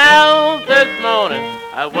was out this morning,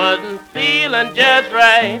 I wasn't feeling just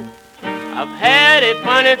right. I've had a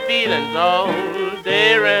funny feelings all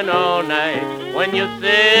day and all night. When you're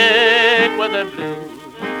sick with the blues,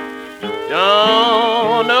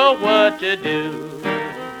 don't know what to do.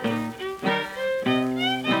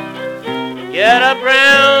 Get a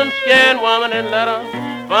brown-skinned woman and let her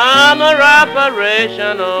perform her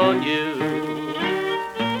operation on you.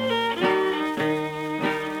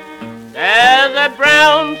 There's a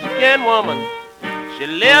brown-skinned woman, she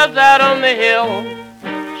lives out on the hill.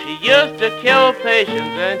 She used to kill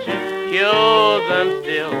patients and she kills them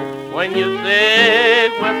still. When you're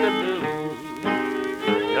sick with the blues,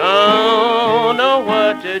 don't know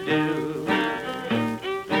what to do.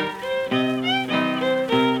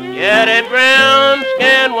 Get a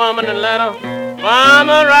brown-skinned woman and let her perform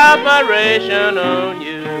her operation on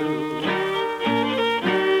you.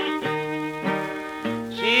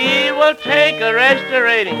 She will take a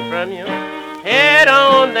restorating from you, head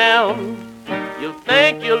on down. You'll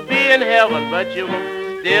think you'll be in heaven, but you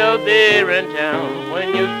will still be in town. When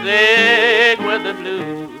you're sick with the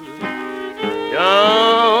blues,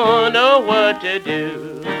 don't know what to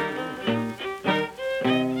do.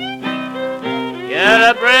 Get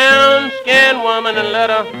a brown-skinned woman and let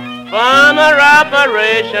her perform her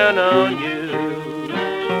operation on you.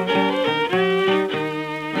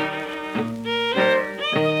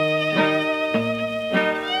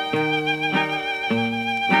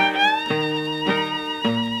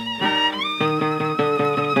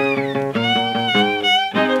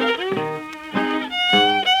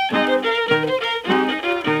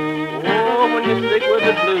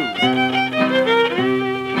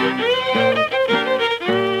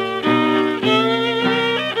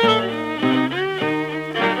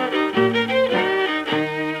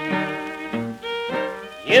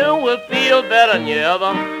 Better than you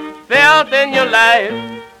ever felt in your life,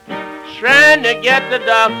 trying to get the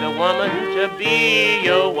doctor woman to be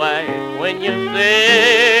your wife. When you're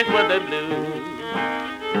sick with the blues,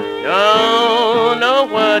 don't know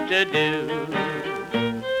what to do.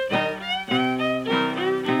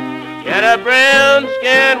 Get a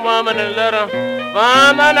brown-skinned woman and let her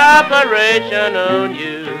perform an operation on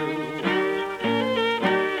you.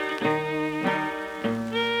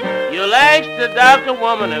 You'll ask the doctor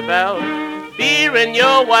woman about being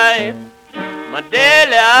your wife. My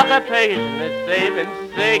daily occupation is saving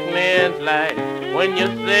sick men's life. When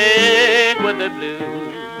you're sick with the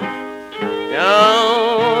blues,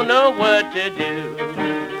 don't know what to do.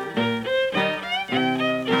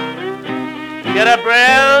 Get a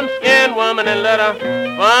brown-skinned woman and let her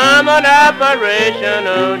perform an operation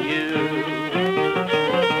on you.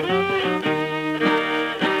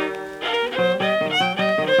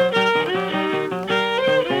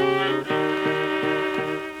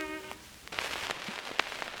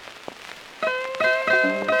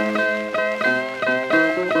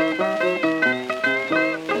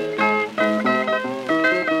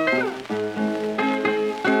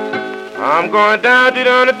 I'm going down to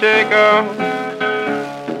the undertaker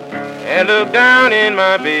and look down in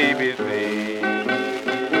my baby's face.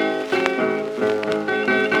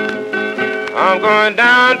 I'm going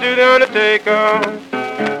down to the undertaker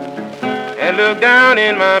and look down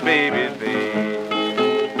in my baby's face.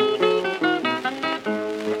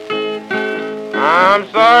 I'm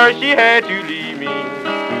sorry she had to leave me,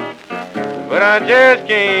 but I just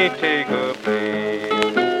can't take her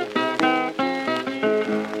place.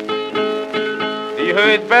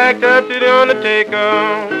 heard backed up to the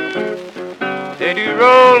undertaker. Said you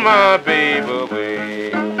roll my baby away.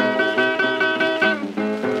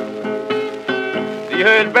 You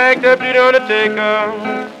heard backed up to the undertaker.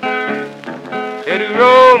 Said you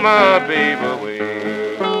roll my baby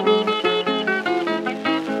away.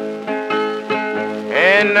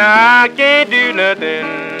 And now I can't do nothing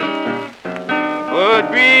but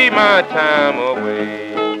breathe my time away.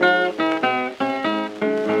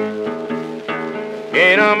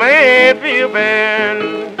 Can a man feel bad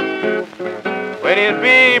when his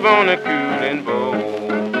babe on a cooling bowl?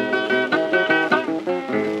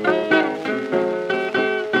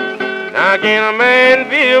 Now can a man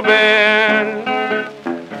feel bad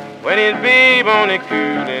when his babe on a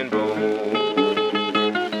cooling bowl?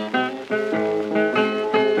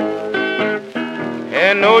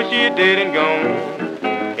 And no, she didn't gone,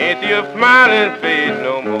 can't see her smiling face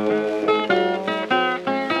no more.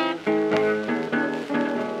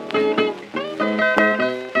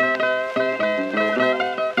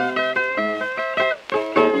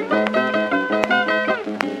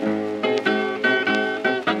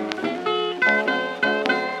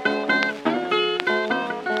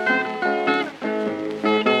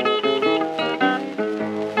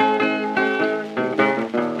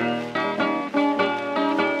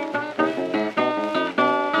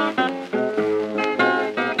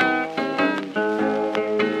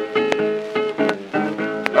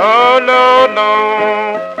 Oh, Lord,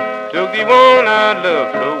 Lord, took the one I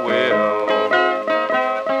loved so well.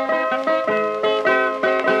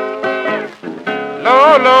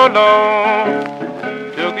 Lord, Lord, Lord,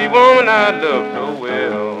 took the woman I loved so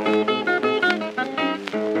well.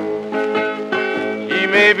 She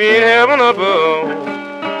may be in heaven above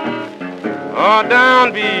or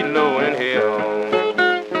down below in hell.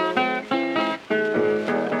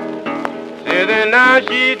 Said that now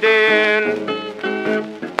she dead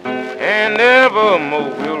and never more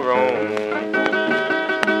will roam.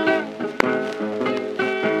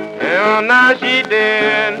 And now she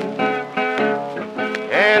dead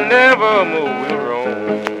and never more will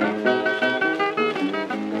roam.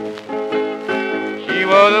 She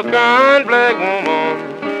was a kind black woman,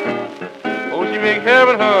 oh, she make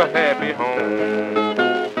heaven her happy home.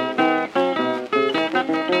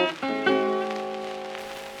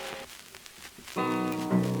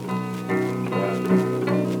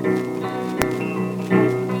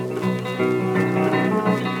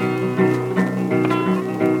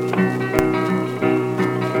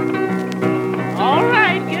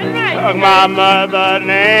 Took my mother's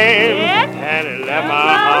name, and it left my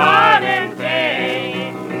heart in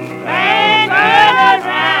pain. Bang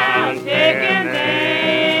around, taking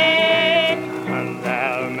names.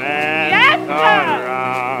 Another man going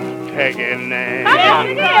around, taking names.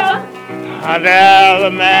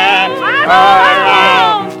 Another man going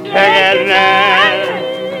around, taking names.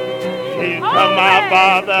 He took my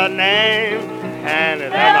father's name, and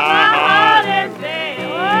it left my heart in pain.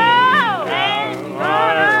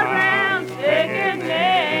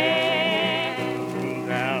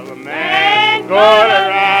 Going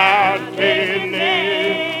around taking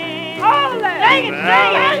names. Sing it,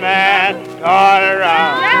 man, going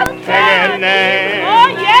around taking names. Oh,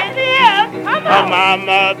 yes, he is. Come on. My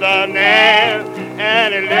mother's name,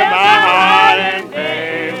 and it lit my heart in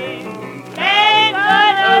pain.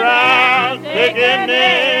 Going around taking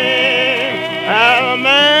names. Have a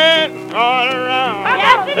man going around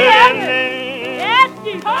taking names. Yes,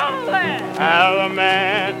 he's holy. Have a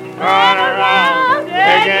man going around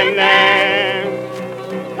taking names.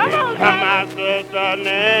 Come on, my sister's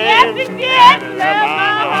name. Yes, it did. Let my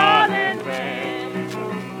heart in pain.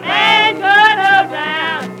 Man, good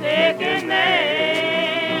around taking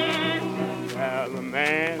names. Have a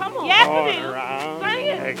man going around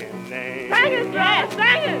taking names. Sing it, Brad.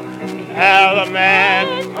 Sing it. Have a man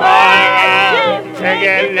going around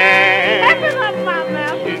taking names.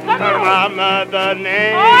 He took my mother's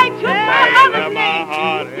name. Oh, he took my mother's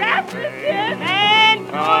name. Yes, it did. Man,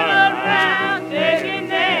 going around taking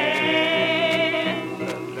names.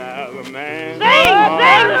 Sing,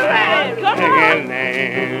 taking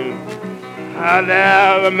names.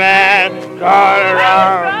 Another man going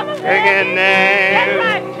around taking names.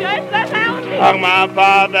 Took my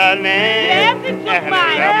father's name. Yes, it took my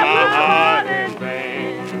heart in vain.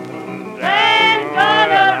 Man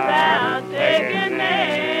going around taking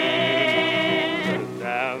names.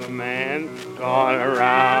 Another man going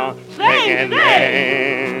around taking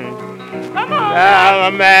names. Come on.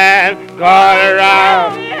 Another man going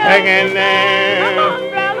around taking names.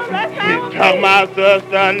 He took my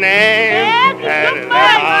sister's name, and it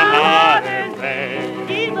left my heart in pain.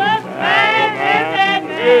 He was man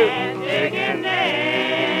taking names.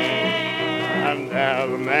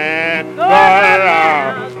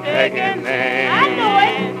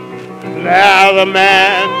 Now the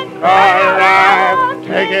man called around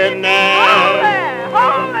taking names.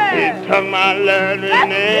 He took my learning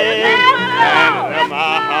name and left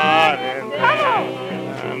my heart in pain.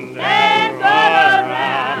 And then called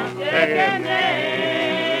around taking names.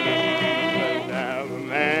 Now the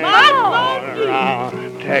man called around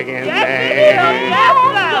taking names.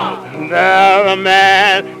 Now the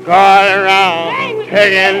man called around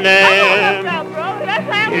taking names.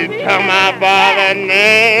 He took my father's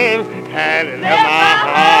name and he left my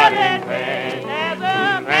heart in pain.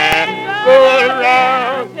 Man, go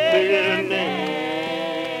around taking names.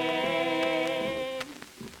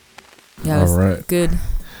 Yeah, All right. Good.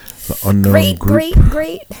 The Unknown Group.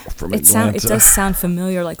 Great. From It Atlanta. does sound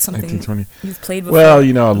familiar, like something 1920. you've played before. Well,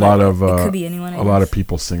 you know, a lot of it could be anyone. a lot of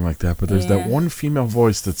people sing like that, but there's Yeah. that one female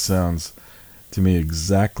voice that sounds to me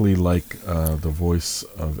exactly like the voice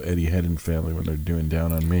of Eddie Head and Family when they're doing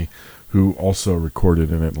Down on Me, who also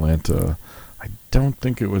recorded in Atlanta. I don't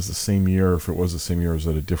think it was the same year. If it was the same year, it was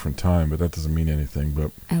at a different time, but that doesn't mean anything.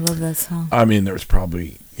 But I love that song. I mean, there was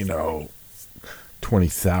probably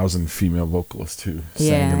 20,000 female vocalists who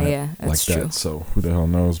sang in it like that's that. true. So who the hell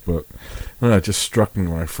knows? But it just struck me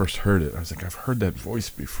when I first heard it. I was like, I've heard that voice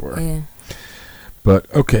before. Yeah. But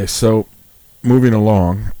okay, so moving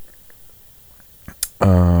along.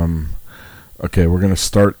 Okay, we're gonna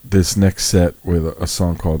start this next set with a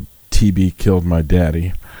song called "TB Killed My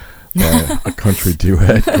Daddy," a country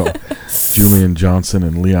duet called Julian Johnson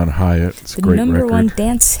and Leon Hyatt. It's a great record. The number one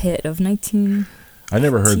dance hit of 19. I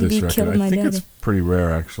never heard TB this record. Killed I My think Daddy. it's pretty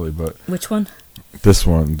rare, actually. But Which one? This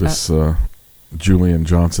one, Julian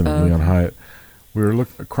Johnson and Leon okay. Hyatt. We were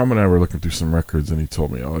Crumb and I were looking through some records, and he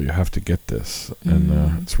told me, "Oh, you have to get this."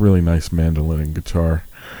 And it's really nice mandolin and guitar.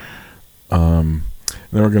 And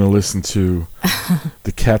then we're going to listen to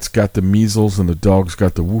 "The Cat's Got the Measles and the Dog's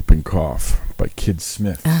Got the Whooping Cough" by Kid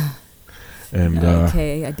Smith. And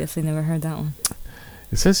okay, I definitely never heard that one.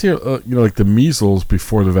 it says here, like the measles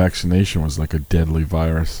before the vaccination was like a deadly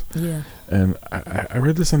virus. Yeah. And I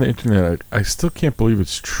read this on the internet. I still can't believe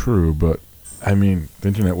it's true, but I mean, the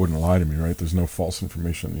internet wouldn't lie to me, right? There's no false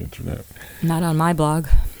information on the internet. Not on my blog.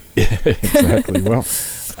 Yeah, exactly. Well,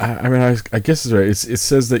 I mean, I guess it's right. It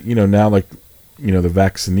says that now, like, the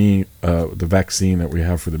vaccine that we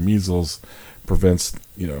have for the measles prevents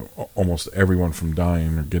almost everyone from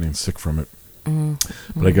dying or getting sick from it.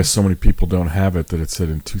 But I guess so many people don't have it that it said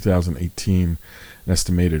in 2018, an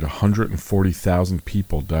estimated 140,000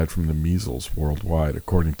 people died from the measles worldwide,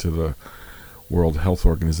 according to the World Health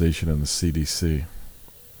Organization and the CDC.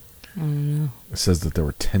 I don't know. It says that there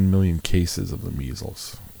were 10 million cases of the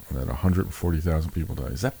measles and that 140,000 people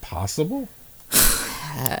died. Is that possible?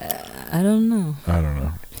 I don't know.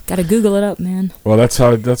 Gotta Google it up, man. Well, that's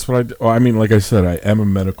what I do. Well, I mean, like I said, I am a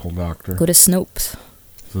medical doctor. Go to Snopes.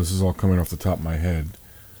 So this is all coming off the top of my head.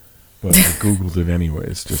 But I Googled it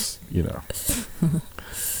anyways, just,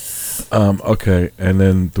 okay, and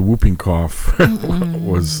then the whooping cough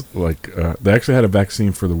was like, they actually had a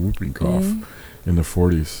vaccine for the whooping cough in the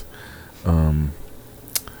 40s.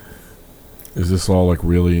 Is this all like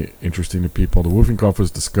really interesting to people? The whooping cough was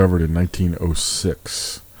discovered in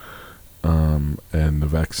 1906, and the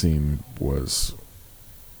vaccine was,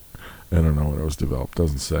 I don't know when it was developed,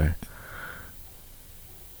 doesn't say.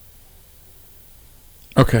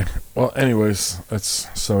 Okay, well, anyways, that's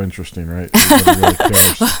so interesting, right? Nobody really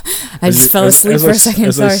cares. I just fell asleep for a second,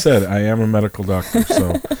 As sorry. I said, I am a medical doctor,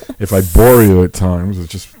 so if I bore you at times,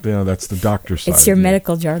 it's just, that's the doctor side. It's your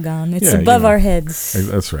medical jargon. It's above our heads.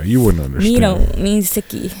 That's right. You wouldn't understand. Me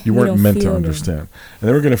sicky. You weren't meant to understand. And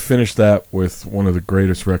then we're going to finish that with one of the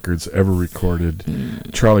greatest records ever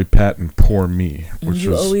recorded, Charlie Patton, "Poor Me." Which you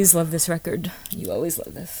was, always love this record. You always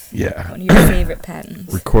love this. Yeah. One of your favorite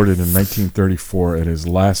Pattons. Recorded in 1934 at his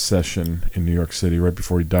last session in New York City, right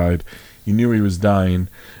before he died. He knew he was dying,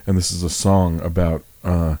 and this is a song about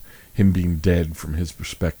him being dead from his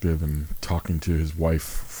perspective and talking to his wife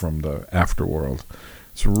from the afterworld.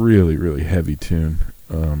 It's a really, really heavy tune.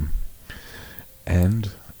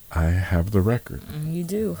 And I have the record. You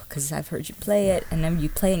do, because I've heard you play it, and then you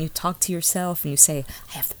play it and you talk to yourself and you say,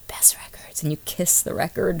 I have the best records, and you kiss the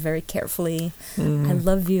record very carefully. I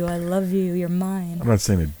love you, you're mine. I'm not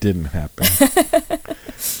saying it didn't happen.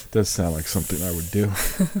 It does sound like something I would do.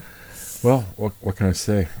 Well, what can I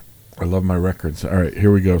say? I love my records. All right,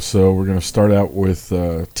 here we go. So we're going to start out with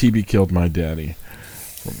 "TB Killed My Daddy"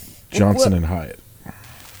 from Johnson and Hyatt.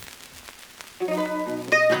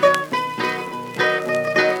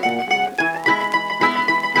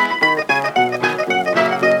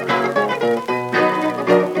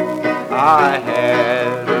 I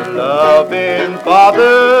had a loving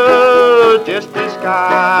father, just as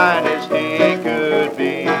kind as he could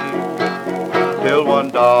be. Till one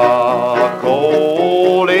dark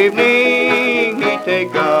cold evening he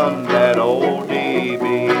taken that old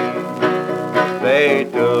DB. They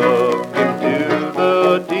took him to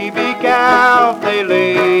the DB camp, they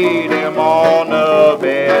laid him on the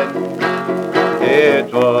bed.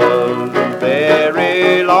 It wasn't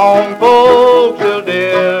very long, folks, till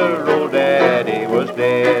dear old daddy was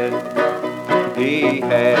dead. He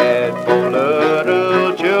had 4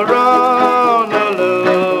 little children, a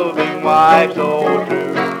loving wife so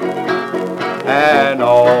true, and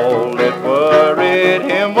all that worried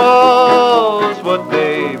him was what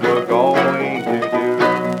they were going to do.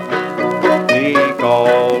 He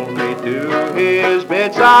called me to his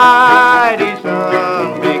bedside, he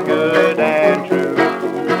son, be good and true.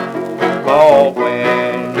 For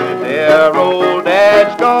when their old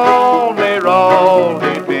dad's gone, they're all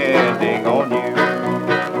depending on you.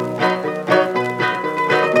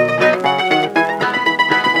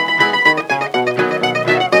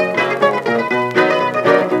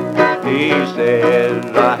 He says,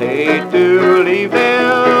 I hate to leave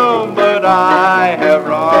them, but I have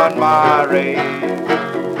run my race.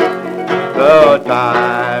 The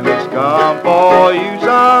time has come for you,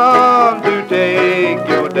 son, to take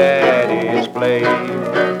your daddy's place.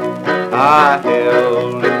 I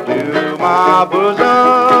held him to my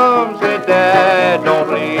bosom, said, Dad, don't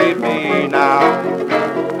leave me now.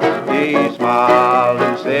 He smiled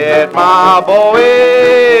and said, my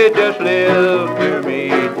boy, just live to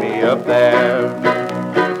meet me up there.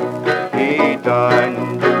 He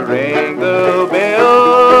turned to ring the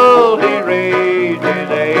bell, he raised his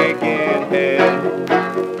aching head.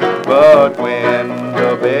 But when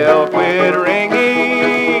the bell quit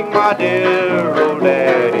ringing, my dear old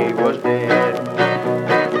daddy was dead.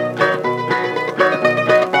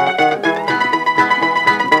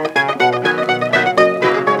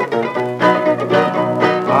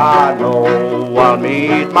 I know I'll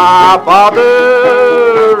meet my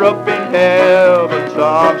father up in heaven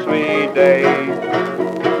some sweet day.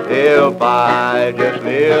 If I just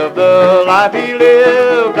live the life he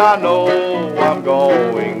lived, I know I'm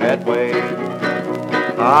going that way.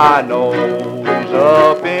 I know he's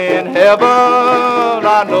up in heaven,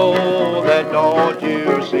 I know that, don't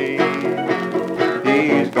you see?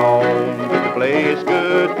 He's gone to the place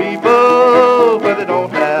good people where they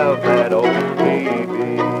don't have that old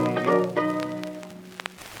TV.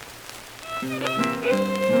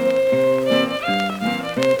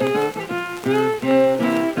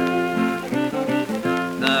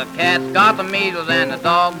 The cat's got the measles and the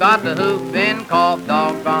dog got the whooping cough,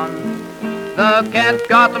 doggone. The cat's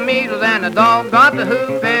got the measles and the dog got the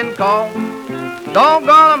whooping cough.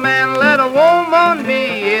 Doggone a man, let a woman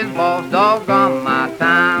be his boss, doggone my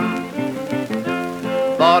time.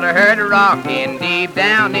 Thought I heard a rockin' deep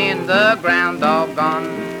down in the ground, doggone.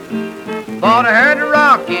 Thought I heard a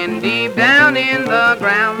rockin' deep down in the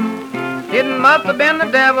ground. It must have been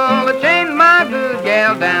the devil that chained my good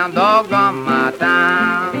gal down, doggone my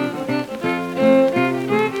time.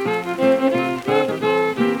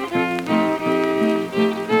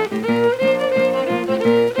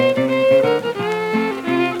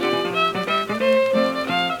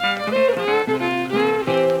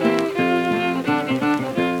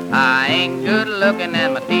 I ain't good looking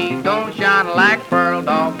and my teeth don't shine like pearl,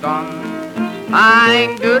 doggone. I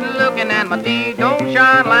ain't good looking and my teeth don't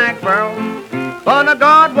shine like pearl. But now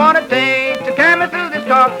God what it takes to carry me through this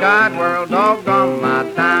cockeyed world, doggone my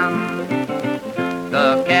time.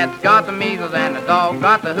 The cat's got the measles and the dog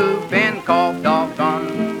got the whooping cough, doggone.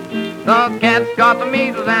 The cat's got the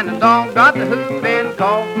measles and the dog got the whooping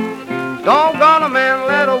cough. Doggone a man,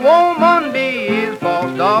 let a woman be his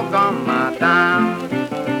boss, doggone my time.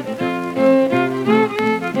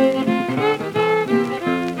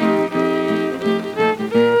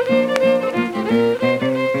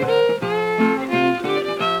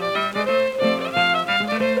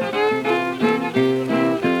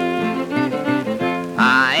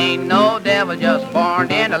 I ain't no devil just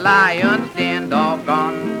born in a lion's den,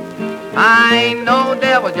 doggone. I ain't no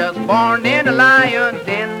devil just born in a lion's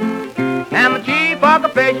den. And my chief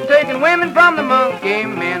occupation taking women from the monkey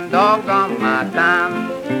men, doggone my time.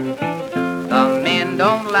 The men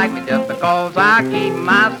don't like me just because I keep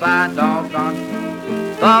my side, doggone.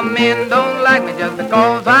 The men don't like me just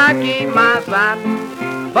because I keep my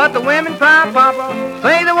side. But the women cry, Papa,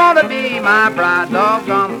 say they want to be my bride,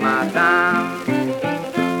 doggone my time.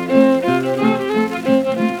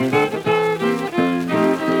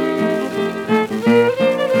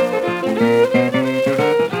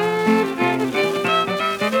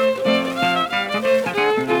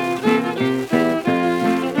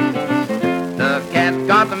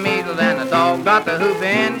 measles and the dog got the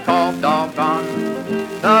whooping cough, doggone.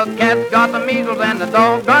 The cat's got the measles and the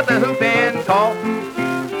dog got the whooping cough.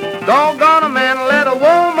 Doggone a man, let a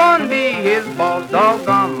woman be his boss,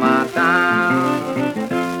 doggone my town.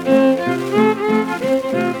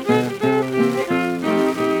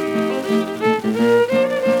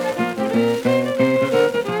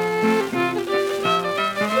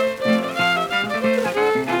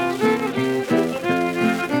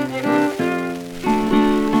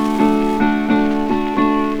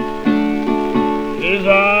 Is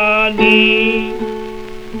on me,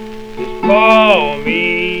 is for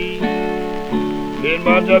me, it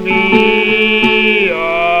must be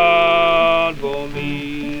on for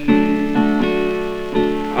me.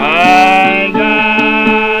 I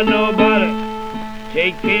got nobody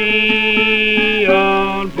take pity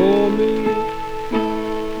on for me.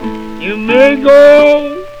 You may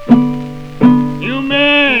go, you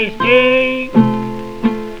may stay,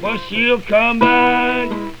 but she'll come back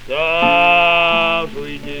some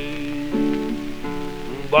sweet day.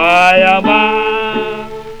 Bye-bye,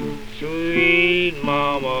 sweet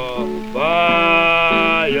mama,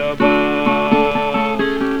 bye-bye.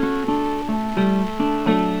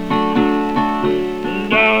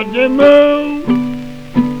 Now the moon,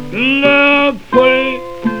 look pretty,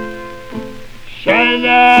 shine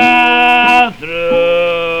out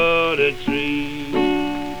through the tree.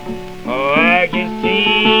 Oh, I can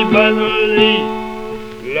see by the leaf,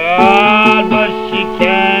 Lord, but she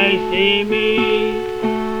can't see me.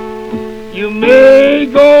 You may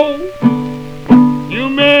go, you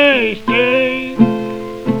may stay,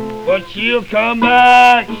 but she'll come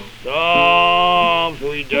back some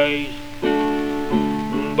sweet days.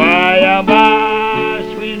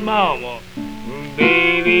 Bye-bye, sweet mama,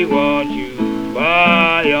 baby, won't you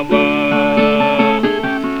bye-bye.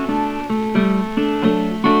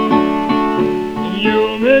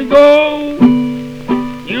 You may go,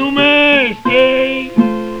 you may stay,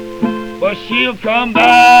 but she'll come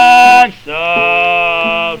back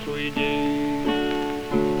some sweet day.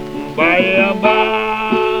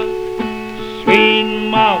 Bye-bye, sweet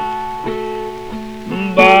mama,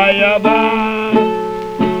 bye-bye.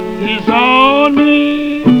 It's on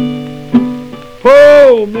me,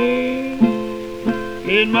 for me,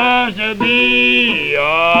 it must be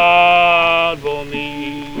hard for me.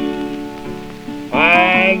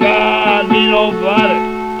 I ain't got me nobody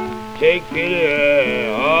take pity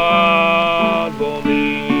on for me.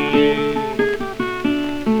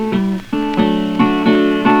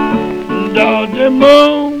 Down the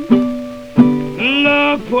moon,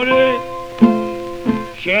 look pretty,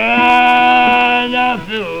 shine out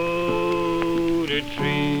through the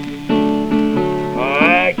tree.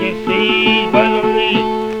 I can see by the leaf,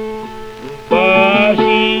 but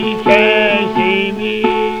she can't see me.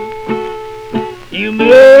 You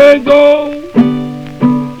may go,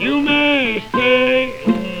 you may stay,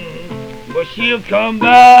 but she'll come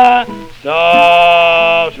back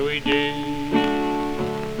some sweet day.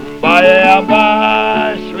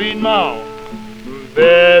 Bye-bye, sweet mom,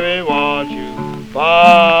 baby, won't you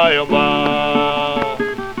bye-bye.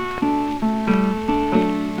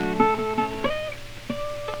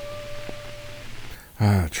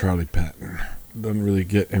 Charlie Patton. Doesn't really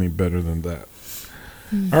get any better than that.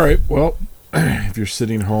 All right, well, if you're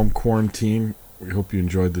sitting home quarantine, we hope you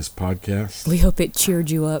enjoyed this podcast. We hope it cheered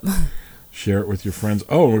you up. Share it with your friends.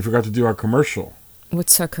 Oh, we forgot to do our commercial.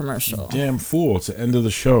 What's our commercial? Damn fool. It's the end of the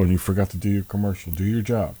show and you forgot to do your commercial. Do your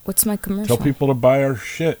job. What's my commercial? Tell people to buy our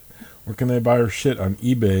shit. Where can they buy our shit? On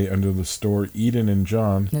eBay under the store Eden and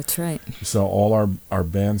John. That's right. We sell all our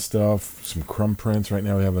band stuff, some crumb prints. Right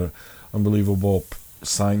now we have an unbelievable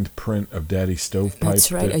signed print of Daddy Stovepipe.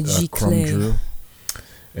 That's right, that, a G. Crumb Clay. drew.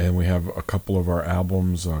 And we have a couple of our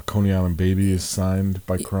albums. Coney Island Baby is signed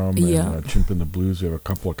by Crumb. Yeah. And Chimp in the Blues. We have a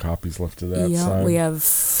couple of copies left of that. Yeah, signed. we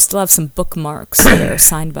still have some bookmarks that are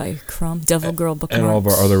signed by Crumb. Devil Girl bookmarks. And all of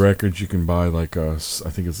our other records, you can buy I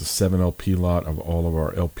think it's a 7 LP lot of all of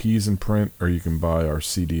our LPs in print, or you can buy our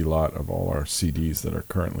CD lot of all our CDs that are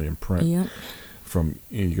currently in print. Yep.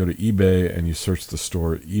 You go to eBay and you search the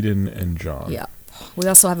store Eden and John. Yeah. We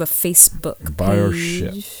also have a Facebook page. Buy our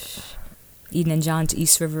shit. Eden and John's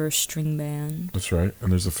East River String Band. That's right.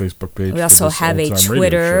 And there's a Facebook page. We also have a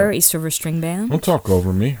Twitter, East River String Band. Don't talk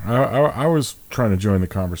over me. I was trying to join the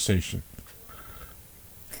conversation.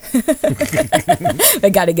 I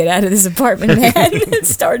got to get out of this apartment, man. It's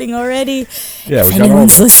starting already. Yeah, if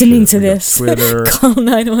anyone's listening to this, Twitter, call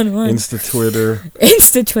 911. Insta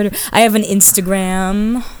Twitter. I have an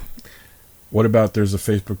Instagram. What about there's a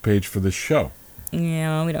Facebook page for this show?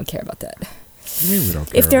 Yeah, we don't care about that. What do you mean we don't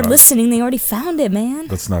care If they're about listening, they already found it, man.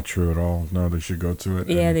 That's not true at all. No, they should go to it.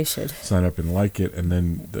 Yeah, and they should. sign up and like it, and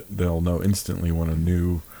then they'll know instantly when a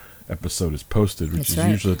new episode is posted, which That's is right.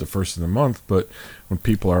 usually at the first of the month. But when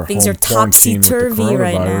people are Things home are quarantined with the topsy-turvy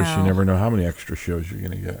right coronavirus, now. you never know how many extra shows you're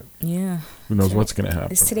going to get. Yeah. Who knows what's going to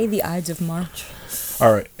happen? Is today the Ides of March?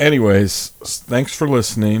 All right. Anyways, thanks for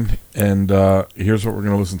listening, and here's what we're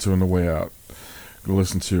going to listen to on the way out. We'll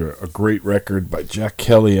listen to a great record by Jack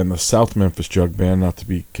Kelly and the South Memphis Jug Band, not to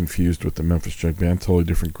be confused with the Memphis Jug Band, totally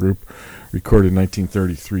different group. Recorded in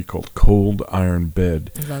 1933, called "Cold Iron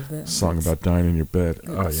Bed." I love it. Song about dying in your bed.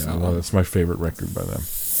 Oh yeah, I love it. It's my favorite record by them.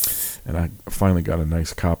 And I finally got a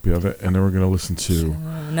nice copy of it. And then we're going to listen to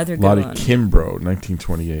another good Lottie one. Kimbrough,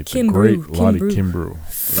 1928. The Kimbrough, great Lottie Kimbrough.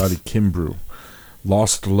 Kimbrough. Lottie Kimbrough.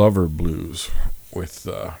 Lost Lover Blues with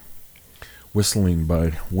whistling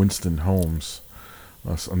by Winston Holmes.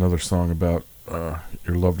 Another song about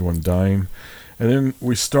your loved one dying. And then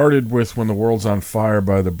we started with When the World's on Fire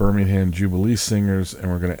by the Birmingham Jubilee Singers, and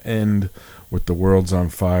we're going to end with The World's on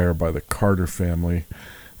Fire by the Carter Family.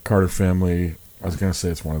 Carter Family, I was going to say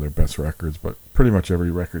it's one of their best records, but pretty much every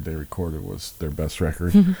record they recorded was their best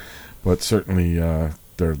record. But certainly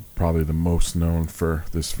they're probably the most known for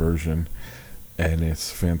this version, and it's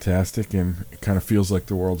fantastic, and it kind of feels like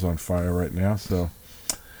the world's on fire right now, so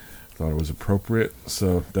thought it was appropriate.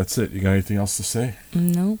 So that's it. You got anything else to say?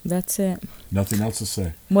 No, that's it. Nothing else to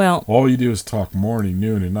say. Well, all you do is talk morning,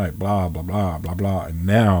 noon, and night, blah, blah, blah, blah, blah, and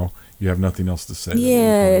now you have nothing else to say.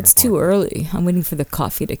 Yeah, it's too early. I'm waiting for the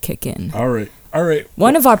coffee to kick in. All right.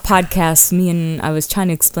 One of our podcasts, I was trying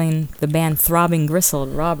to explain the band Throbbing Gristle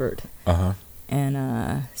to Robert. Uh-huh.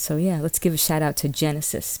 And so, yeah, let's give a shout out to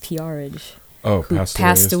Genesis Peorage. Oh, who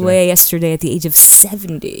passed away yesterday at the age of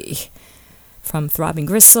 70 from Throbbing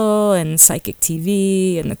Gristle and Psychic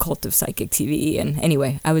TV and the Cult of Psychic TV. And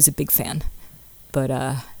anyway, I was a big fan. But,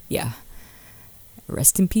 yeah,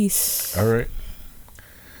 rest in peace. All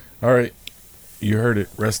right. You heard it.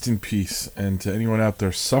 Rest in peace. And to anyone out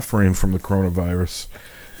there suffering from the coronavirus,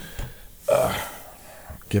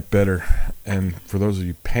 get better. And for those of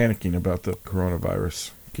you panicking about the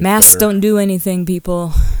coronavirus, get Masks better. don't do anything,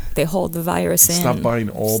 people. They hold the virus in. Stop buying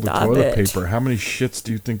all the Stop toilet it. paper. How many shits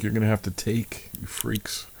do you think you're going to have to take, you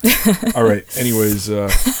freaks? All right. Anyways,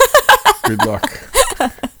 good luck.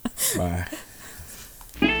 Bye.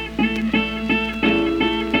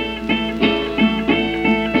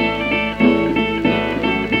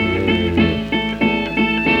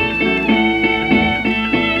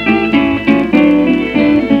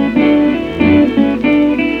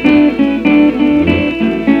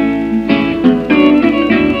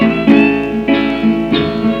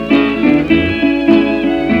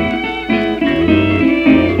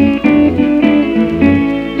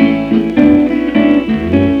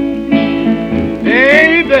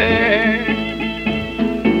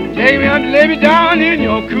 Lay me down in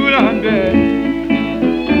your cool on bed.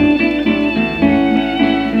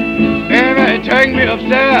 Baby, take me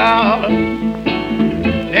upstairs.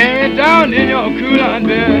 Lay me down in your cool on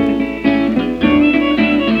bed.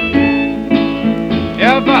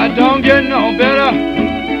 If I don't get no better,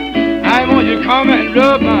 I want you to come and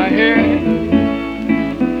rub my head.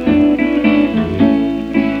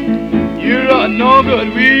 You're no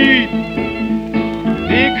good weed,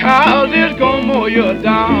 because it's gonna mow you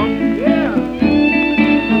down.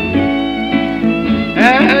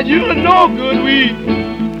 And you're no good weed,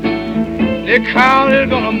 the cow is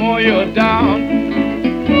gonna mow you down.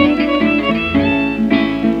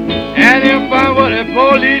 And if I were a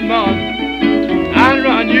policeman, I'd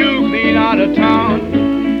run you clean out of town.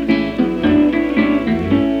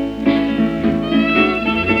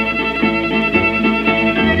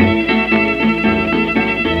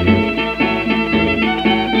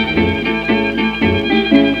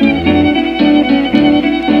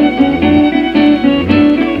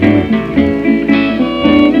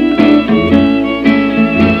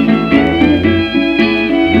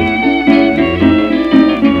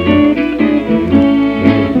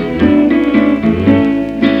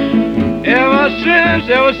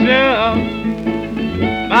 Ever since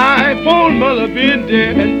my poor mother been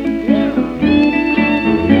dead.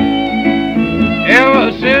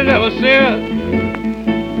 Ever since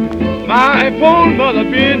my poor mother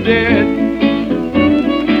been dead.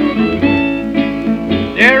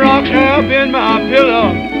 The rocks have been my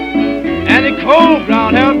pillow, and the cold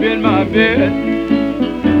ground have been my bed.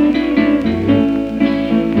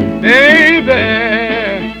 Baby,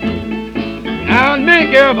 I'll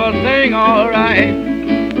make everything alright.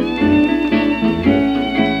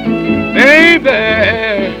 Baby,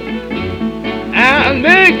 I'll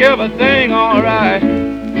make everything alright.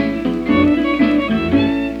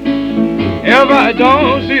 I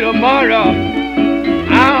don't see tomorrow,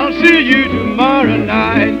 I'll see you tomorrow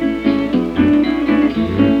night.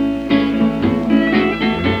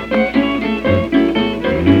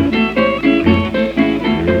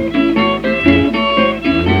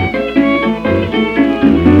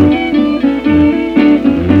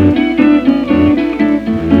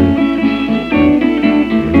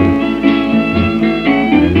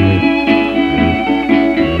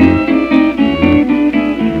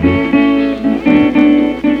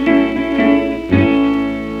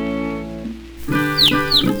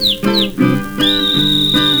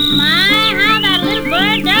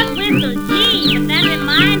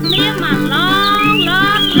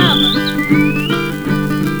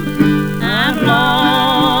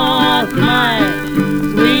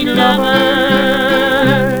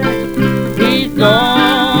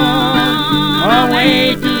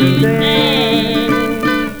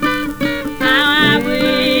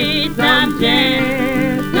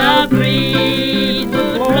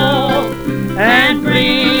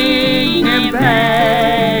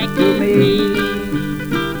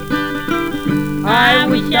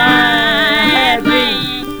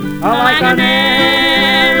 An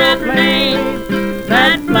aeroplane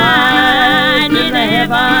that flies to the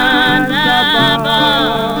heavens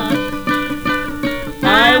above.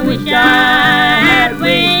 I wish I had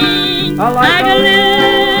wings like a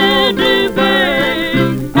little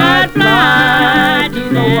bird. I'd fly to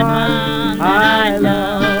the one I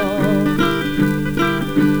love.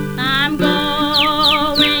 I'm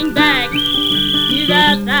going back to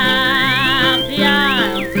the south of the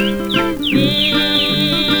aisle.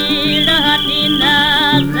 In the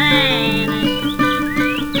sand,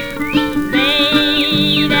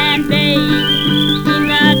 bathe and bathe in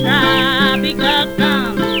the tropical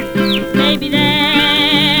sun. Maybe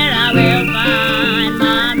there I will find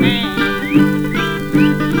my man.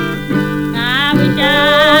 I wish I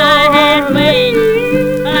had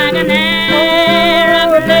wings like an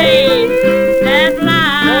aeroplane that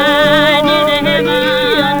flies to the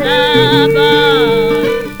heavens above.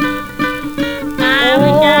 I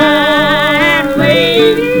wish I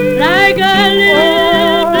like a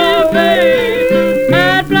little bird,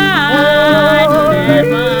 I'd fly to that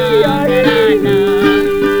one that I love.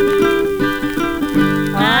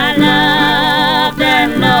 I love that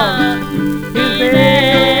love till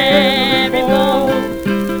every bone,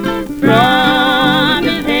 from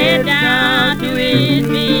his head down to his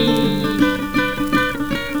feet.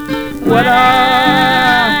 What a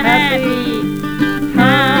happy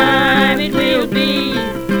time it will be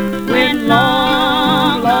when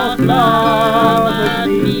long lost lovers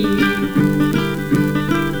meet.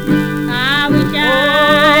 I wish I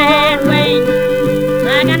had wings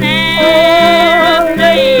like an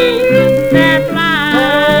aeroplane that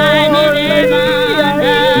flies in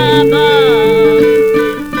heaven above.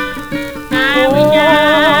 I wish I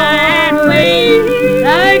had wings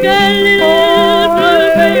like a little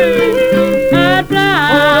bird. I'd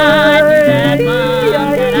fly to that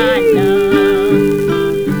one that I love.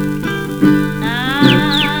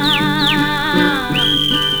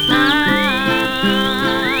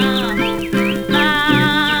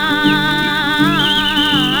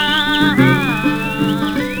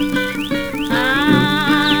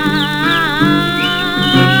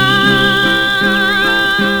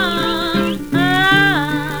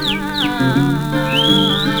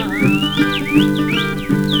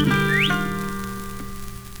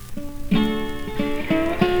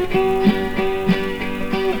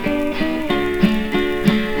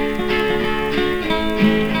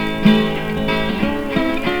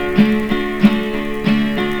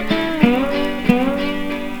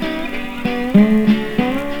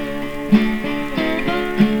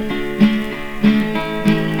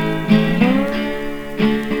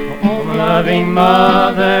 Loving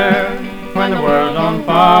mother, when the world's on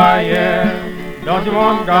fire, don't you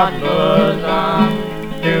want God's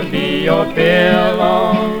bosom to be your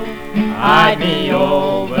pillow? Hide me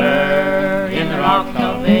over in the rocks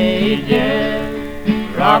of ages,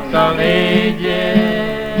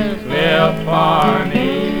 live for me.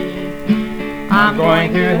 I'm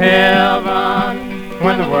going to heaven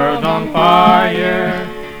when the world's on fire,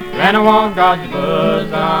 and I want God's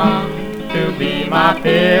bosom to be my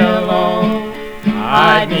pillow.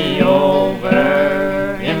 Hide me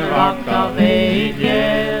over in the rocks of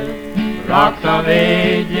ages,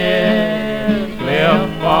 live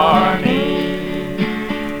for me.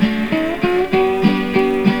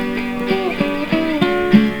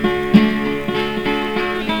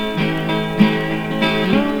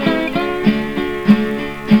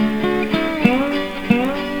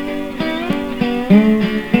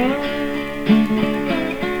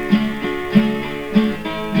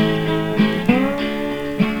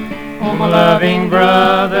 Oh, my loving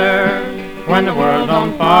brother, when the world's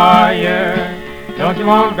on fire, don't you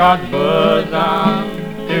want God's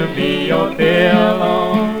bosom to be your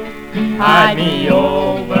pillow? Hide me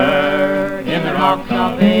over in the rocks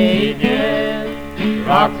of ages,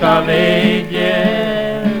 rocks of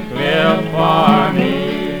ages will for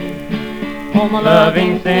me. Oh, my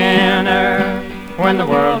loving sinner, when the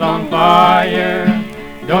world's on fire,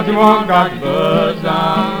 don't you want God's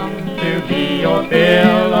bosom to be your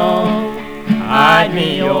pillow? Hide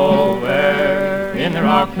me over in the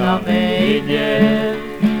rocks of ages,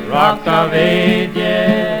 rocks of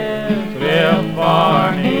ages will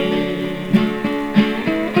for me.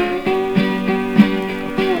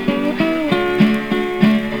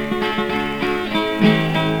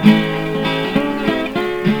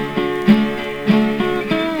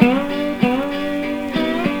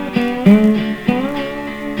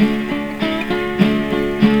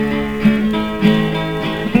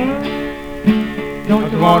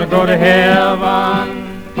 Want to go to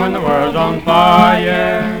heaven when the world's on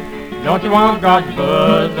fire? Don't you want God's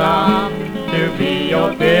bosom to be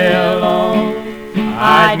your pillow?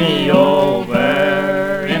 Hide me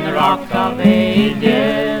over in the rocks of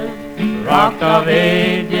ages, rocks of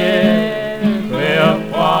ages will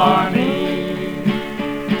for me.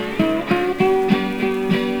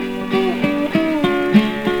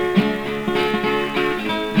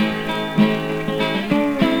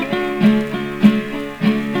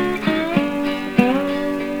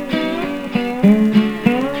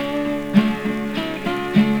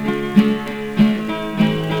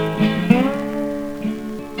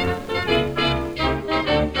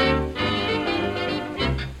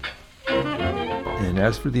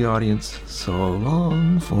 As for the audience, so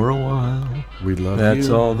long for a while. We love you. That's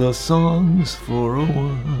all the songs for a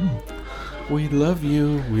while. We love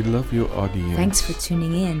you. We love you, audience. Thanks for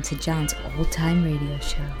tuning in to John's Old Time Radio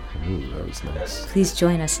Show. Ooh, that was nice. Please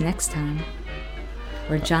join us next time,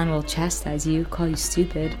 where John will chastise you, call you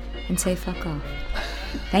stupid, and say fuck off.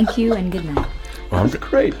 Thank you and good night. Well, That's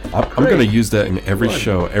great. I'm going to use that in every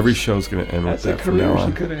show. Every show's going to end with That's that from now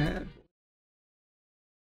on. She could have had.